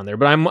why it's on there.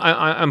 But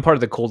I'm part of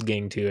the cold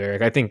gang too,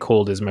 Eric. I think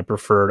cold is my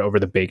preferred over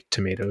the baked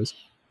tomatoes.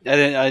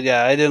 I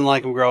didn't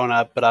like them growing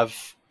up, but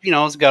I've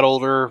as I got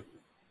older,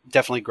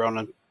 definitely grown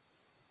to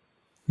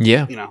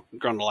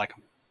grown to like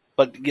them.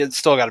 But it's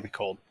still got to be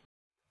cold.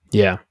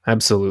 Yeah,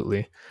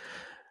 absolutely.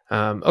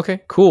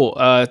 Okay, cool.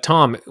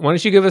 Tom, why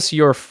don't you give us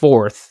your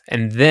fourth,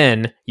 and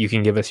then you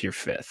can give us your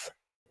fifth.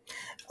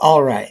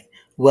 All right.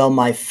 Well,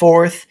 my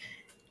fourth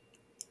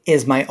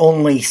is my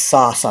only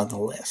sauce on the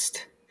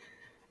list.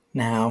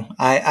 Now,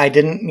 I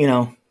didn't,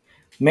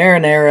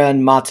 marinara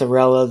and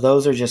mozzarella,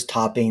 those are just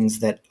toppings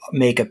that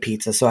make a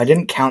pizza. So I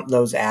didn't count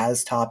those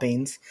as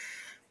toppings,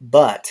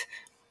 but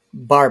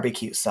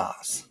barbecue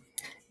sauce.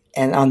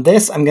 And on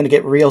this, I'm going to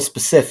get real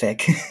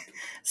specific.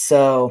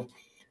 So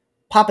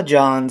Papa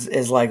John's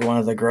is like one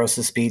of the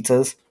grossest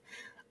pizzas.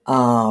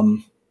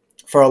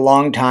 For a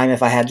long time,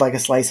 if I had like a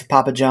slice of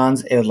Papa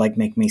John's, it would like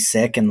make me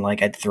sick and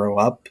like I'd throw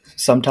up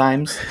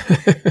sometimes.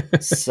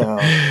 So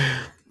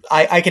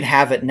I can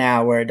have it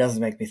now where it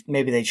doesn't make me,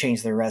 maybe they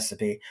changed their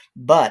recipe,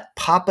 but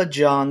Papa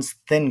John's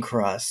thin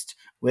crust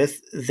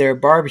with their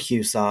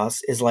barbecue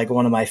sauce is like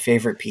one of my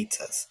favorite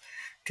pizzas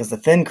because the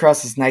thin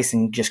crust is nice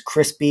and just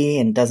crispy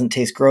and doesn't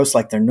taste gross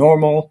like their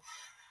normal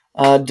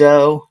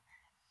dough.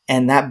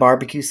 And that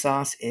barbecue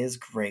sauce is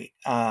great.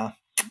 I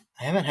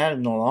haven't had it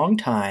in a long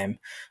time,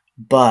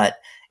 but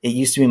it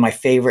used to be my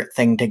favorite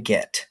thing to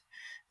get.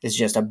 It's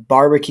just a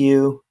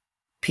barbecue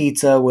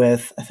pizza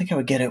with, I think I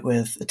would get it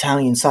with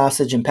Italian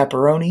sausage and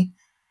pepperoni,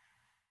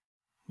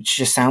 which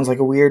just sounds like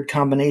a weird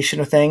combination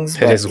of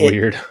things. It is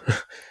weird.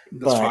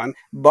 That's fine.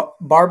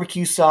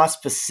 Barbecue sauce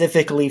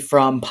specifically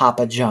from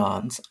Papa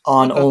John's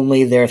on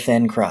only their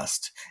thin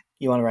crust.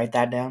 You want to write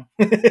that down?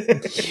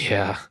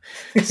 Yeah.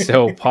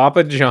 So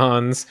Papa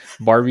John's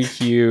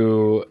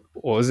barbecue,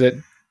 what was it?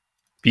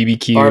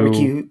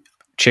 BBQ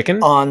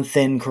chicken on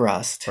thin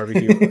crust.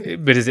 barbecue.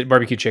 But is it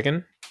barbecue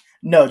chicken?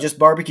 No, just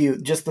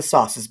barbecue. Just the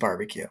sauce is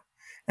barbecue,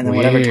 and then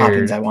whatever Weird.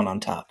 toppings I want on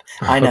top.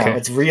 I know Okay.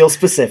 it's real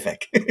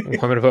specific. I'm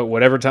gonna put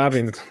whatever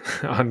toppings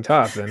on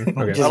top then.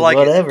 Okay. Just I like it.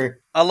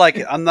 whatever. I like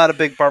it. I'm not a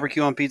big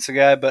barbecue on pizza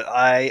guy, but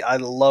I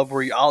love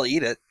where I'll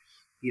eat it.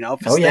 You know,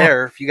 if it's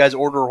there, if you guys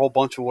order a whole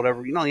bunch of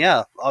whatever,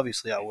 yeah,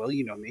 obviously I will.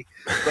 You know me.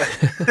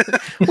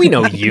 But We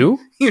know you.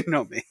 you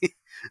know me.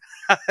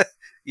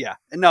 Yeah.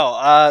 No,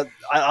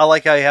 I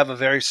like how you have a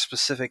very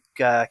specific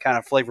kind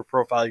of flavor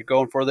profile you're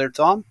going for there,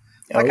 Tom.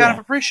 I kind of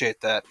appreciate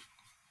that.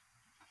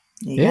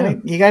 You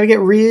gotta get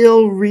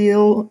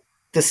real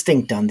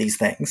distinct on these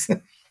things.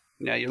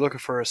 Yeah, you're looking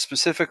for a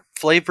specific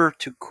flavor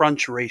to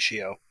crunch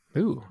ratio.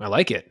 Ooh, I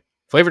like it.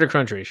 Flavor to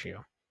crunch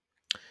ratio.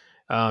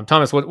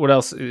 Thomas, what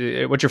else?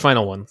 What's your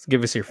final one?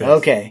 Give us your fifth.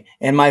 Okay,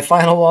 and my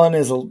final one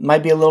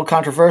might be a little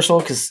controversial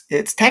because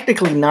it's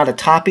technically not a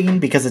topping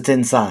because it's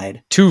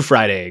inside. 2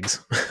 fried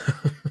eggs.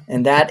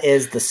 And that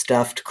is the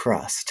stuffed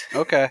crust.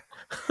 Okay.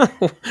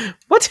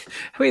 What?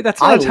 Wait, that's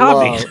not a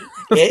topping.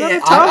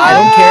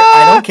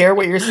 I don't care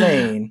what you're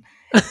saying.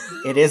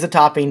 It is a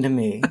topping to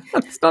me.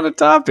 It's not a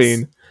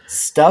topping.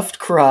 Stuffed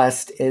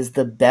crust is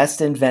the best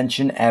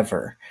invention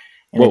ever.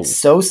 And it's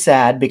so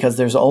sad because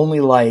there's only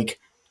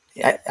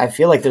I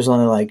feel like there's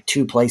only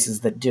 2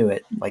 places that do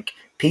it. Like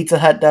Pizza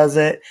Hut does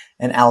it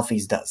and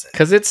Alfie's does it.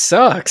 Because it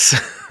sucks.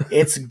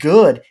 It's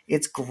good.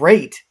 It's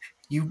great.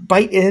 You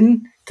bite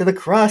into the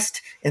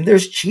crust and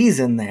there's cheese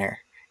in there.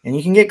 And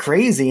you can get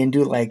crazy and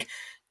do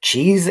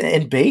cheese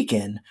and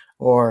bacon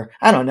or,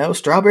 I don't know,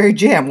 strawberry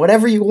jam,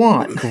 whatever you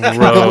want. Gross.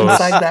 Go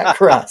inside that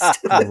crust.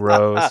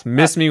 Gross.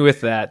 Miss me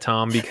with that,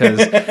 Tom, because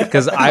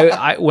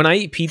I when I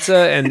eat pizza,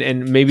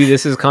 and maybe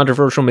this is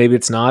controversial, maybe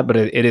it's not, but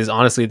it is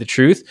honestly the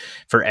truth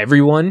for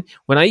everyone.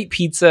 When I eat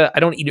pizza,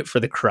 I don't eat it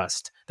for the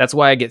crust. That's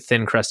why I get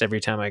thin crust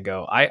every time I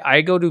go.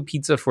 I go to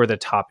pizza for the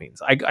toppings.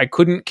 I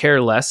couldn't care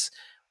less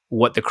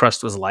what the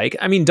crust was like.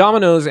 I mean,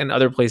 Domino's and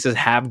other places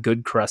have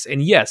good crust.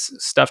 And yes,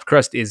 stuffed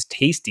crust is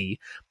tasty,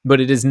 but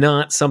it is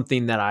not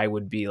something that I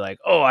would be like,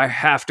 oh, I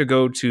have to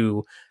go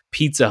to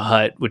Pizza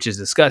Hut, which is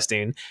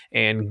disgusting,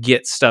 and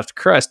get stuffed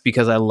crust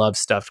because I love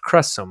stuffed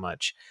crust so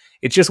much.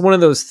 It's just one of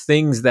those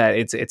things that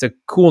it's a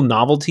cool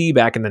novelty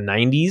back in the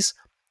 90s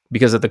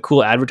because of the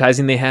cool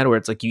advertising they had where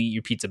it's like you eat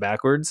your pizza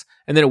backwards,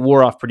 and then it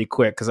wore off pretty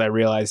quick because I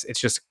realized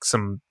it's just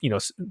some,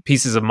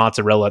 pieces of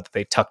mozzarella that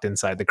they tucked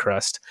inside the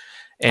crust.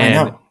 And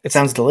I know. It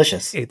sounds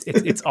delicious.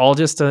 It's all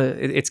just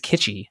it's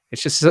kitschy.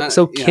 It's just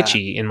so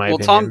kitschy in my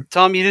opinion. Well,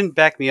 Tom, you didn't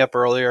back me up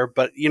earlier,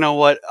 but you know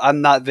what?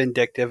 I'm not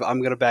vindictive. I'm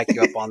going to back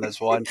you up on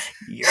this one.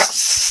 Yes.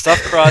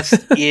 Stuffed crust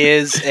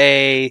is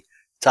a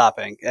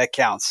topping. It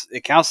counts.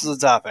 It counts as a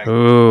topping.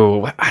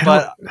 Ooh,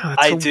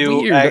 I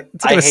do. Weird.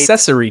 It's like an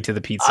accessory to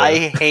the pizza.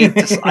 I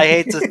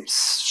hate to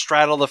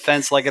straddle the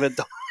fence like an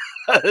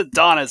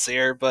Adonis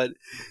here, but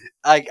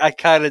I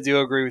kind of do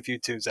agree with you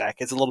too, Zach.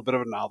 It's a little bit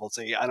of a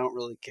novelty. I don't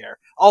really care.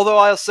 Although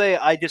I'll say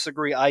I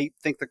disagree. I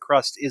think the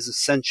crust is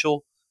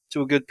essential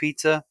to a good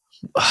pizza.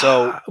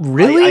 So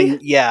really,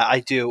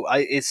 I do.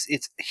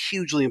 It's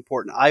hugely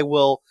important.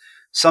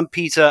 Some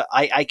pizza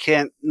I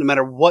can't, no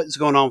matter what's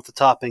going on with the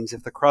toppings.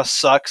 If the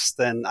crust sucks,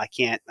 then I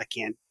can't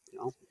do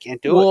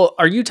it. Well,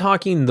 are you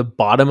talking the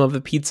bottom of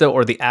the pizza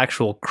or the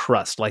actual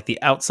crust, like the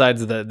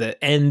outsides of the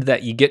end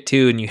that you get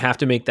to, and you have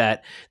to make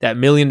that $1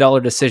 million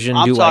decision?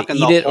 Do I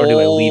eat it or do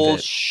I leave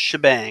it?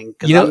 Shebang.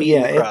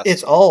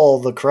 It's all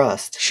the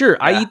crust. Sure,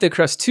 yeah. I eat the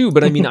crust too,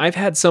 but I mean, I've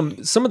had some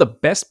of the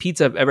best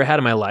pizza I've ever had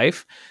in my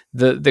life.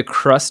 The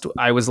crust,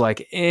 I was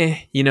like,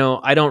 I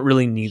don't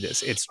really need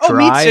this. It's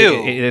dry.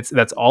 Me too.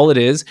 That's all it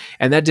is,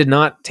 and that did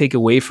not take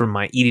away from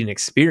my eating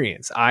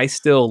experience. I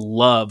still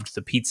loved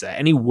the pizza.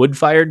 Any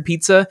wood-fired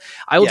pizza,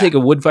 I will take a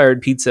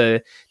wood-fired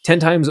pizza 10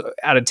 times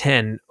out of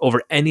 10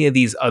 over any of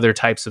these other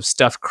types of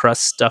stuffed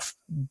crust, stuffed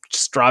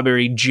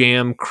strawberry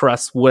jam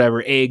crust,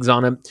 whatever, eggs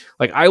on it.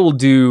 Like I will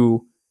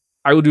do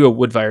a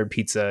wood-fired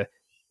pizza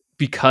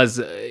because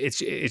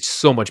it's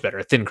so much better.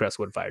 A thin crust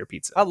wood-fired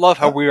pizza. I love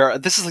how we are.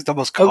 This is like the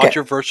most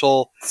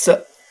controversial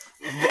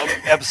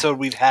episode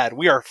we've had.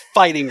 We are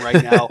fighting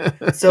right now.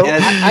 So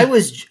I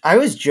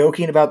was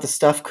joking about the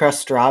stuffed crust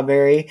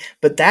strawberry,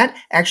 but that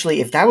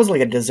actually, if that was like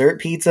a dessert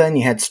pizza and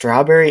you had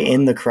strawberry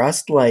in the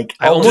crust, I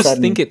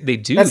almost think they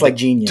do. That's like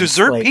genius.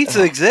 Dessert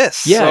pizza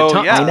exists. Yeah, so,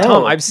 I know.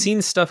 Tom, I've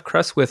seen stuffed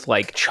crust with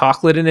like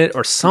chocolate in it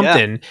or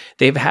something. Yeah.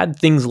 They've had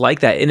things like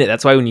that in it.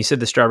 That's why when you said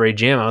the strawberry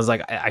jam, I was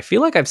like, I feel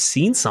like I've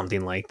seen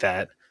something like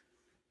that.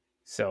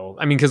 So,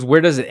 I mean, because where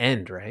does it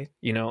end, right?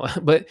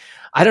 But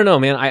I don't know,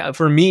 man.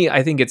 For me,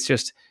 I think it's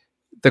just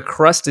the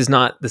crust is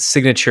not the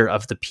signature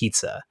of the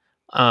pizza.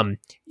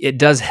 It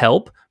does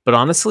help, but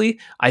honestly,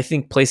 I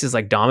think places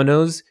like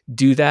Domino's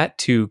do that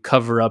to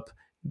cover up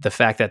the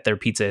fact that their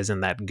pizza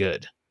isn't that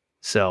good.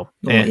 So,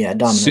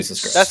 Domino's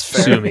is great. That's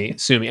fair.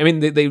 Sue me. I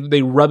mean,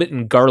 they rub it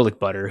in garlic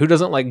butter. Who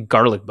doesn't like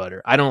garlic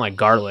butter? I don't like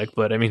garlic,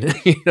 but I mean,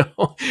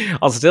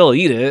 I'll still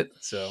eat it.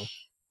 So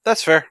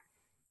that's fair.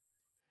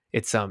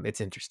 It's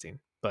interesting,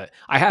 but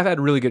I have had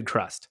really good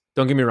crust.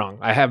 Don't get me wrong.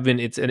 I have been.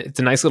 It's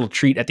a nice little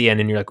treat at the end,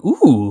 and you're like,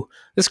 ooh,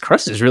 this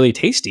crust is really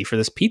tasty for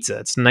this pizza.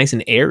 It's nice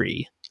and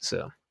airy.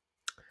 So,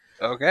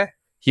 Okay.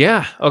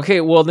 yeah.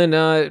 Okay. Well, then,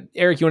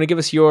 Eric, you want to give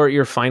us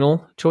your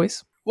final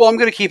choice? Well, I'm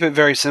going to keep it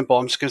very simple.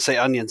 I'm just going to say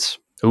onions.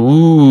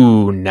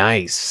 Ooh,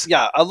 nice.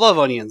 Yeah, I love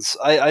onions.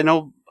 I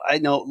know.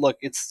 Look,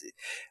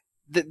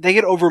 they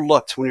get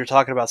overlooked when you're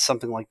talking about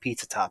something like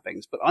pizza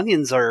toppings, but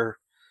onions are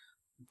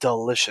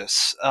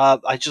delicious.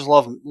 I just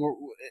love them.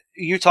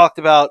 You talked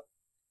about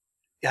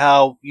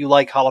how you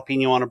like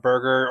jalapeno on a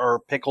burger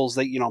or pickles.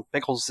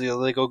 Pickles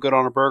they go good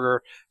on a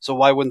burger. So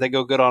why wouldn't they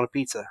go good on a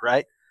pizza,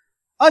 right?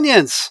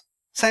 Onions,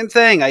 same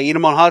thing. I eat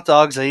them on hot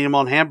dogs. I eat them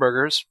on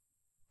hamburgers.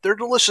 They're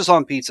delicious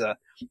on pizza.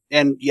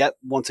 And yet,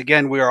 once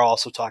again, we are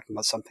also talking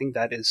about something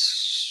that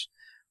is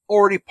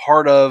already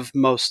part of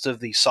most of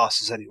the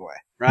sauces anyway,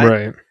 right?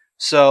 Right.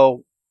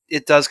 So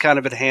it does kind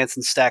of enhance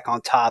and stack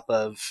on top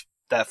of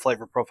that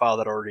flavor profile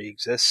that already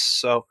exists.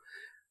 So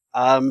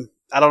I don't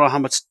know how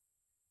much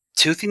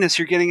toothiness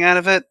you're getting out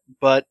of it,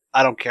 but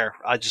I don't care.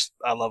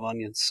 I love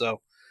onions. So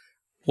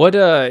what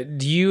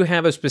do you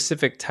have a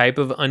specific type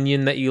of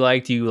onion that you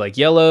like? Do you like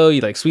yellow?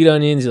 You like sweet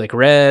onions? You like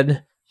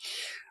red?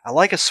 I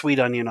like a sweet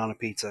onion on a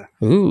pizza.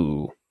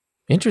 Ooh,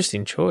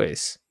 interesting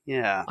choice.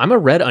 Yeah. I'm a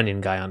red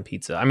onion guy on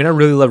pizza. I mean, I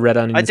really love red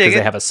onions because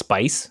they have a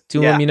spice to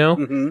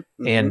them,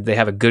 and they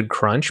have a good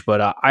crunch.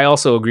 But I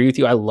also agree with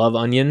you. I love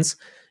onions.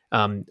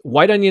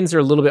 White onions are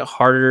a little bit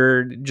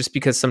harder just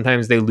because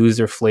sometimes they lose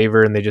their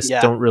flavor and they just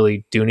don't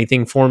really do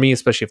anything for me,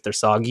 especially if they're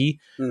soggy.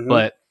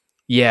 But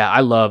yeah, I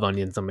love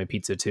onions on my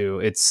pizza too.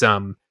 It's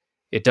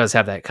it does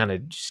have that kind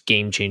of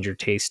game changer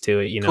taste to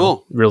it,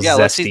 Cool. real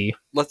zesty.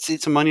 Let's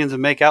eat some onions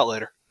and make out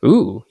later.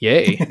 Ooh,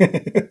 yay.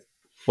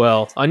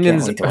 Well,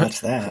 onions, Can't wait to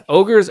watch that.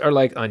 Ogres are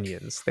like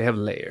onions. They have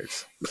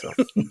layers. So.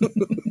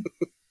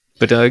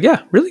 But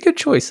yeah, really good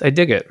choice. I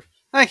dig it.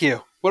 Thank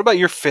you. What about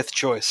your fifth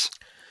choice?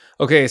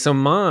 Okay, so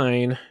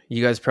mine,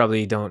 you guys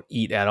probably don't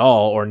eat at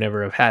all or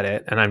never have had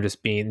it, and I'm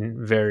just being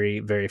very,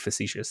 very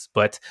facetious.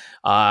 But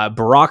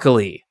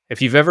broccoli.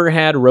 If you've ever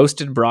had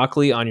roasted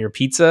broccoli on your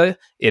pizza,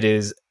 it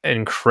is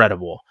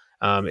incredible.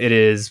 It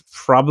is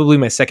probably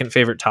my second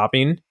favorite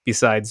topping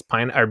besides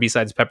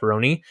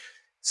pepperoni.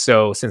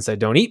 So since I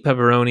don't eat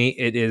pepperoni,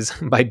 it is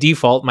by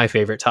default my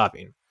favorite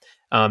topping.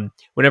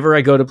 Whenever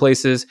I go to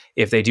places,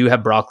 if they do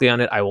have broccoli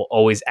on it, I will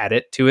always add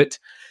it to it.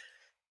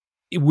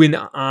 When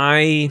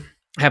I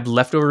have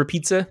leftover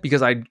pizza,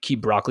 because I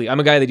keep broccoli, I'm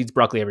a guy that eats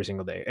broccoli every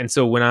single day. And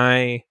so when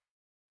I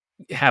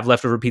have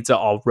leftover pizza,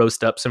 I'll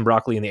roast up some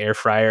broccoli in the air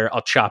fryer.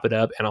 I'll chop it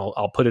up and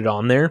I'll put it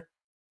on there.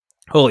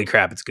 Holy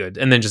crap, it's good.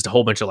 And then just a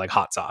whole bunch of like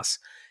hot sauce.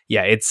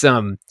 Yeah,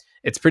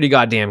 it's pretty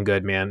goddamn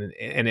good, man.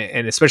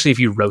 And especially if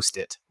you roast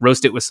it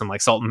with some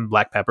like salt and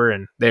black pepper,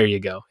 and there you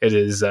go. It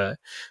is the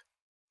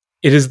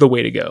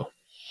way to go.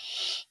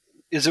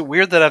 Is it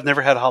weird that I've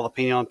never had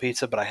jalapeno on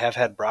pizza, but I have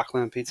had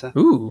broccoli on pizza?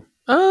 Ooh,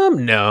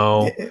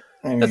 no,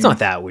 that's not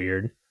that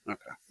weird. Okay,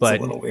 but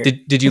it's a little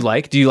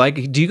weird.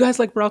 Do you guys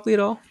like broccoli at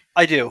all?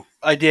 I do.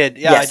 I did.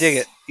 Yeah, yes. I dig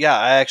it. Yeah,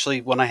 I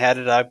actually, when I had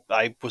it,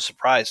 I was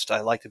surprised.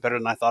 I liked it better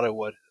than I thought I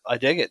would. I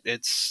dig it.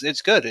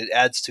 It's good. It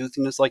adds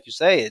toothiness, like you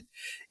say.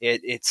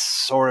 It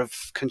sort of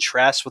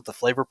contrasts with the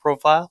flavor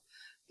profile.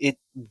 It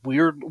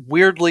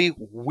weirdly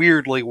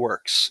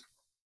works.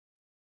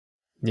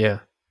 Yeah.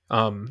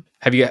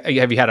 Have you had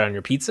it on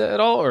your pizza at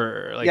all,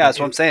 or like? Yeah, that's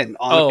what I'm saying.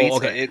 On a pizza,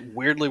 okay. It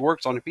weirdly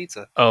works on a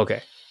pizza. Oh,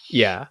 okay.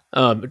 Yeah.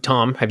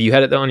 Tom, have you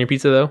had it on your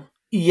pizza though?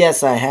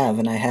 Yes, I have,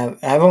 and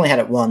I've only had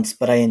it once,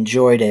 but I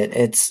enjoyed it.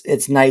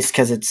 It's nice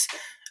because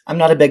I'm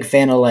not a big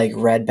fan of like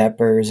red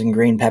peppers and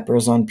green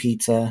peppers on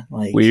pizza.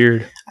 Like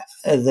weird.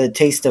 The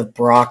taste of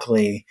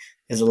broccoli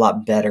is a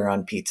lot better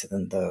on pizza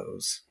than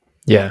those.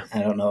 Yeah. I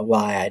don't know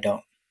why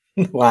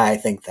I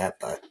think that,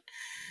 but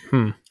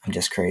I'm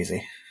just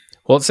crazy.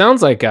 Well, it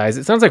sounds like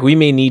we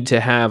may need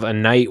to have a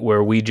night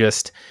where we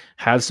just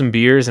have some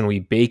beers and we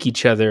bake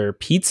each other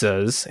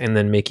pizzas and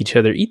then make each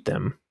other eat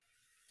them.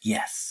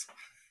 Yes.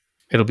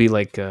 It'll be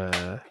like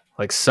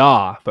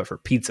Saw, but for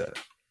pizza.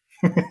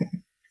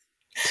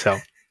 So,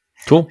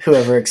 cool.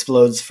 Whoever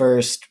explodes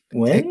first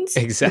wins?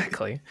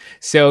 Exactly.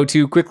 So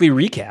to quickly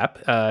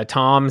recap,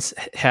 Tom's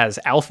has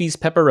Alfie's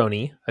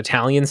pepperoni,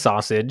 Italian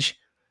sausage,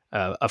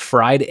 a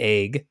fried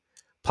egg,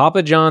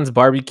 Papa John's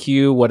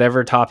barbecue,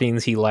 whatever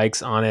toppings he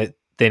likes on it,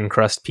 thin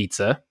crust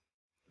pizza.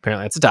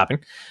 Apparently that's a topping.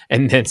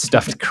 And then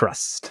stuffed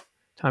crust.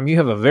 Tom, you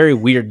have a very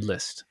weird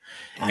list.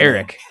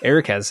 Eric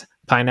has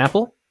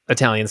pineapple,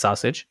 Italian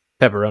sausage,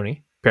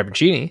 pepperoni,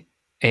 pepperoncini,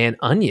 and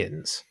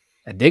onions.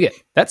 I dig it.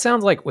 That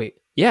sounds like,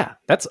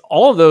 that's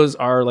all of those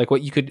are like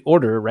what you could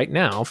order right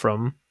now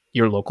from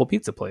your local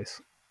pizza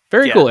place.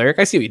 Very cool, Eric.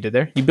 I see what you did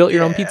there. You built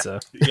your own pizza.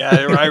 Yeah,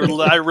 I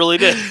really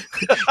did.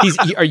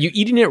 Are you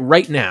eating it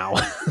right now?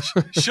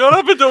 Shut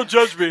up and don't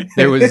judge me.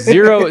 There was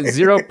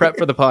zero prep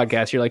for the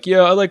podcast. You're like,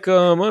 yeah, I like, I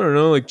don't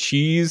know, like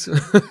cheese.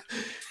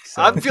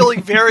 So. I'm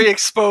feeling very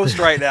exposed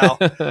right now.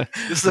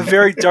 This is a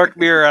very dark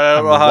mirror, and I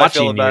don't know how I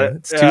feel about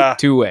it.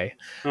 It's two-way.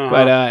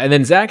 But and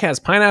then Zach has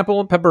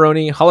pineapple,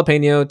 pepperoni,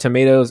 jalapeno,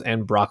 tomatoes,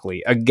 and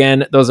broccoli.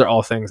 Again, those are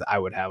all things I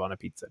would have on a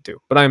pizza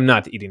too. But I'm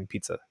not eating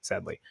pizza,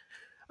 sadly.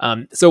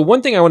 So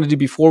one thing I want to do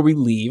before we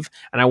leave,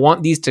 and I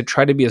want these to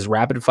try to be as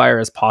rapid fire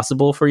as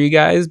possible for you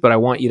guys, but I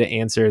want you to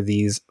answer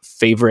these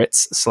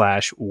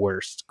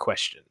favorites/worst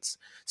questions.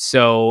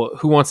 So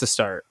who wants to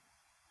start?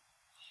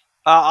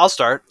 I'll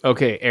start.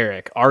 Okay,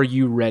 Eric, are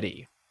you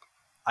ready?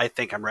 I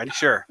think I'm ready.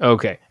 Sure.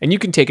 Okay, and you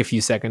can take a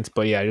few seconds,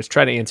 but yeah, just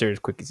try to answer as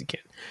quick as you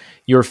can.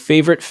 Your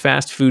favorite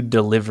fast food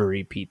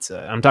delivery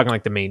pizza? I'm talking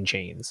like the main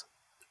chains.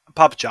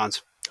 Papa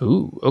John's.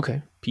 Ooh,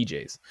 okay.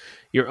 PJ's.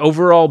 Your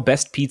overall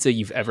best pizza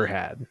you've ever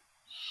had?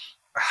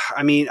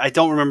 I mean, I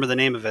don't remember the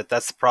name of it.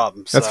 That's the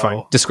problem. That's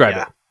fine. Describe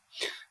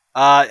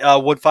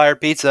it. Wood Fire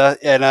Pizza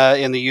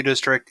in the U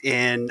District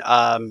in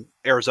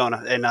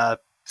Arizona, in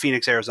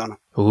Phoenix, Arizona.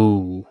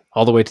 Ooh,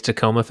 all the way to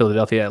Tacoma,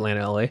 Philadelphia,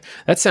 Atlanta, LA.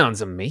 That sounds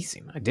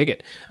amazing. I dig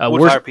it.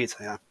 Wood Fire Pizza,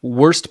 yeah.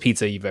 Worst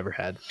pizza you've ever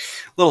had?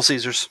 Little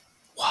Caesars.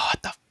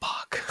 What the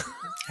fuck?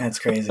 That's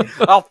crazy.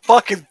 I'll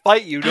fucking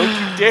bite you! Don't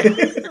you dare!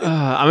 This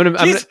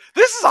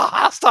is a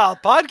hostile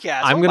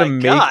podcast. I'm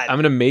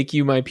gonna make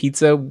you my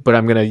pizza, but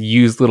I'm gonna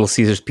use Little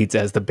Caesars pizza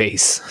as the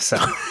base. So,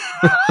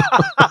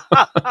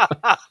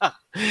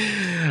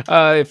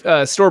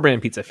 store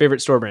brand pizza.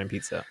 Favorite store brand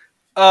pizza?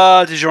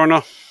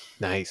 DiGiorno.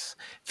 Nice.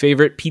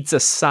 Favorite pizza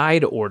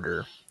side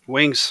order?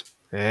 Wings.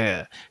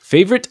 Yeah.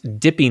 Favorite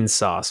dipping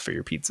sauce for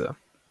your pizza?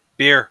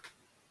 Beer.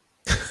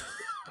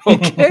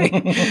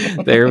 Okay.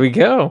 There we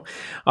go.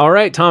 All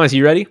right, Thomas,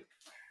 you ready?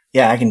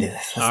 Yeah, I can do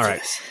this. All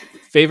right.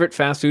 Favorite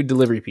fast food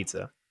delivery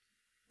pizza?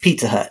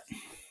 Pizza Hut.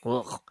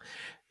 Ugh.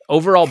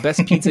 Overall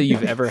best pizza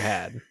you've ever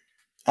had?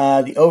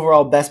 The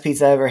overall best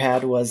pizza I ever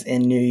had was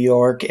in New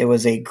York. It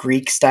was a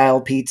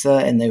Greek-style pizza,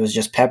 and it was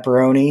just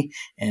pepperoni,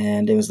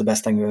 and it was the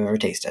best thing I've ever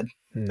tasted.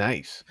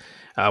 Nice.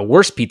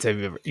 Worst pizza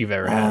you've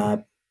ever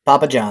had?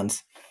 Papa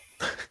John's.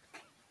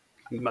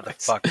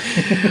 Motherfucker.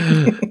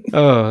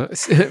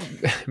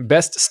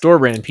 Best store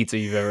brand pizza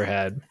you've ever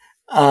had?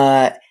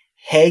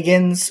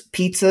 Hagen's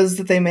pizzas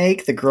that they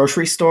make, the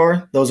grocery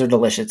store, those are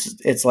delicious.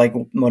 It's like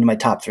one of my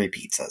top 3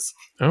 pizzas.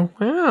 Oh,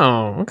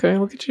 wow. Okay,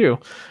 look at you.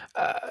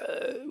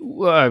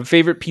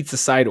 Favorite pizza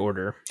side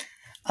order?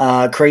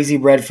 Crazy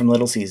bread from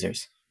Little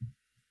Caesars.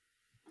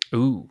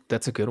 Ooh,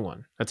 that's a good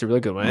one. That's a really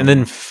good one. And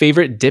then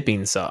favorite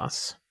dipping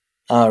sauce?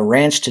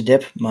 Ranch to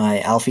dip my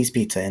Alfie's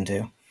pizza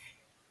into.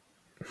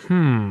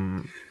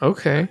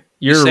 Okay.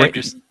 You're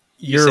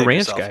a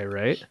ranch guy,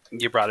 right?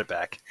 You brought it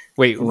back.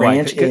 Wait,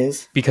 ranch why?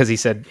 is because he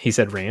said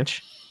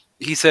ranch.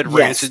 He said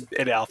yes. Ranch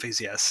at Alfie's.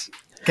 Yes,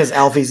 because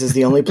Alfie's is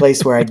the only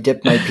place where I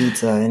dip my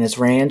pizza, and it's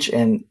ranch,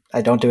 and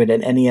I don't do it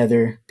at any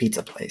other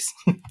pizza place.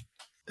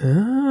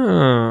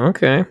 Oh,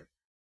 okay.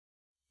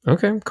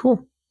 Okay,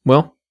 cool.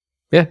 Well,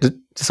 yeah. Does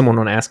someone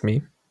want to ask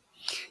me?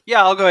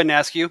 Yeah, I'll go ahead and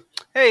ask you.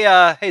 Hey,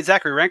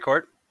 Zachary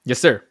Rancourt. Yes,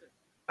 sir.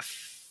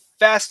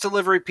 Fast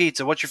delivery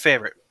pizza. What's your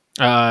favorite?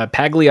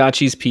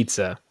 Pagliacci's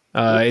Pizza.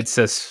 It's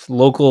a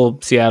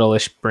local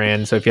Seattle-ish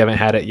brand, so if you haven't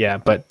had it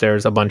yet, but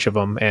there's a bunch of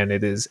them, and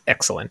it is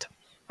excellent.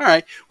 All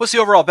right. What's the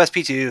overall best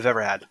pizza you've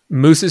ever had?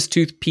 Moose's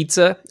Tooth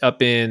Pizza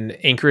up in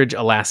Anchorage,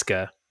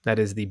 Alaska. That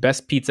is the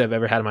best pizza I've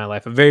ever had in my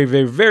life. A very,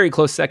 very, very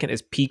close second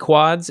is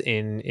Pequod's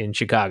in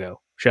Chicago.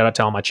 Shout out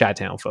to all my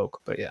Chi-Town folk,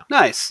 but yeah.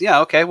 Nice.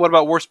 Yeah, okay. What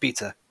about worst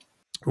pizza?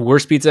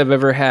 Worst pizza I've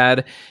ever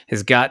had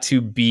has got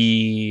to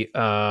be,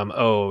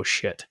 oh,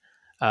 shit.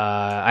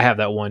 I have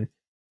that one.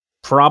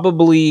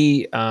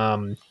 Probably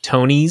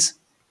Tony's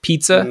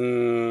Pizza,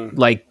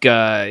 like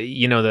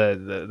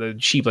the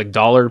cheap like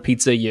dollar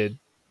pizza you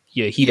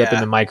heat up in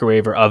the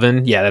microwave or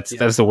oven. Yeah,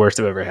 that's the worst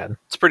I've ever had.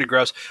 It's pretty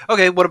gross.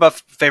 Okay, what about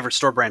favorite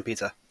store brand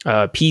pizza?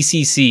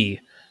 PCC.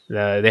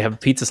 They have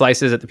pizza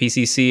slices at the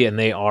PCC, and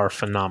they are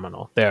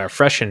phenomenal. They are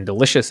fresh and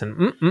delicious,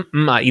 and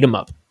I eat them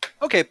up.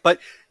 Okay, but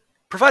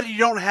provided you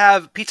don't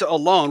have pizza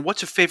alone,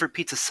 what's your favorite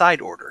pizza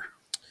side order?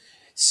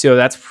 So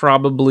that's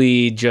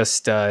probably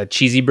just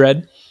cheesy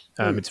bread.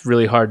 It's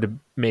really hard to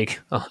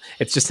make.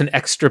 It's just an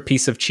extra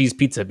piece of cheese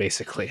pizza,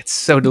 basically. It's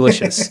so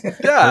delicious.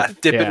 Yeah,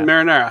 dip it in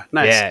marinara.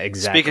 Nice. Yeah,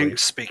 exactly.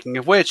 Speaking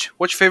of which,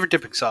 what's your favorite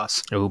dipping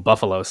sauce? Ooh,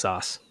 buffalo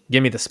sauce.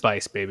 Give me the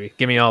spice, baby.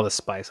 Give me all the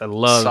spice. I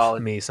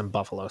love me some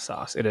buffalo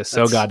sauce. It is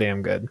so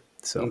goddamn good.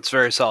 So it's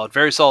very solid.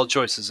 Very solid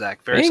choices,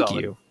 Zach. Very solid.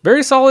 Thank you.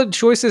 Very solid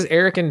choices,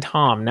 Eric and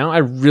Tom. Now I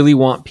really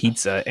want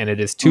pizza, and it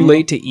is too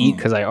late to eat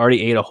because I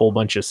already ate a whole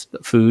bunch of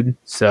food.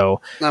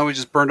 So now we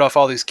just burned off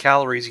all these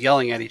calories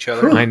yelling at each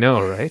other. I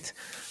know, right?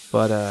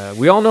 But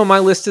we all know my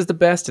list is the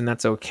best, and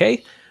that's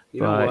okay.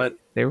 You know what?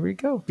 There we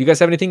go. Do you guys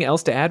have anything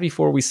else to add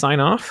before we sign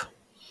off?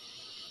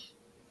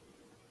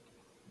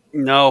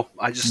 No,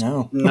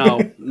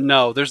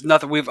 no. There's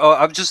nothing.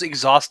 I'm just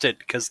exhausted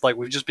because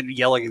we've just been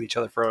yelling at each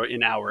other for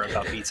an hour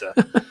about pizza.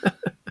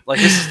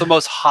 This is the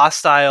most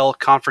hostile,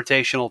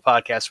 confrontational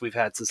podcast we've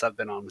had since I've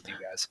been on with you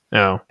guys.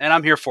 Oh, and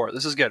I'm here for it.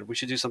 This is good. We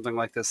should do something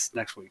like this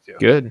next week too.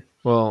 Good.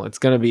 Well, it's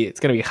gonna be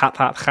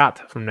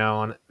hot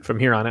from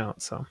here on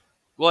out. So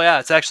Well,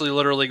 yeah, it's actually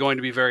literally going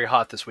to be very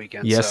hot this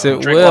weekend. Yes, so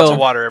it drink will. lots of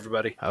water,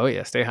 everybody. Oh,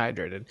 yeah, stay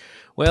hydrated.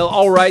 Well,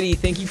 alrighty,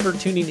 thank you for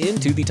tuning in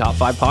to the Top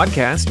 5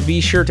 Podcast.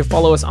 Be sure to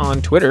follow us on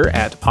Twitter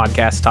at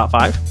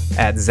PodcastTop5,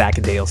 at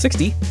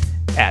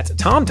ZachDale60, at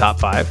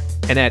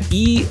TomTop5, and at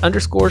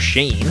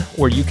E_Shane,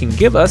 where you can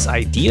give us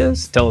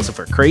ideas, tell us if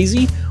we're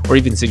crazy, or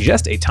even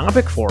suggest a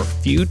topic for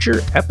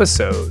future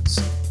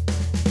episodes.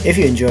 If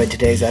you enjoyed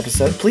today's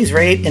episode, please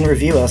rate and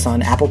review us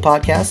on Apple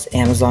Podcasts,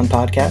 Amazon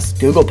Podcasts,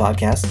 Google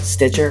Podcasts,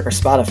 Stitcher, or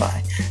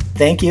Spotify.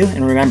 Thank you,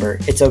 and remember,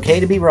 it's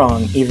okay to be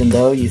wrong even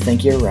though you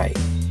think you're right.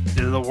 And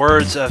in the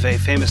words of a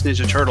famous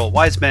Ninja Turtle,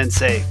 wise men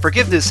say,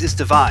 forgiveness is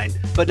divine,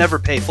 but never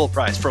pay full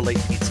price for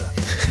late pizza.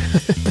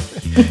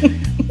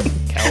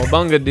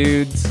 Cowabunga,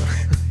 dudes.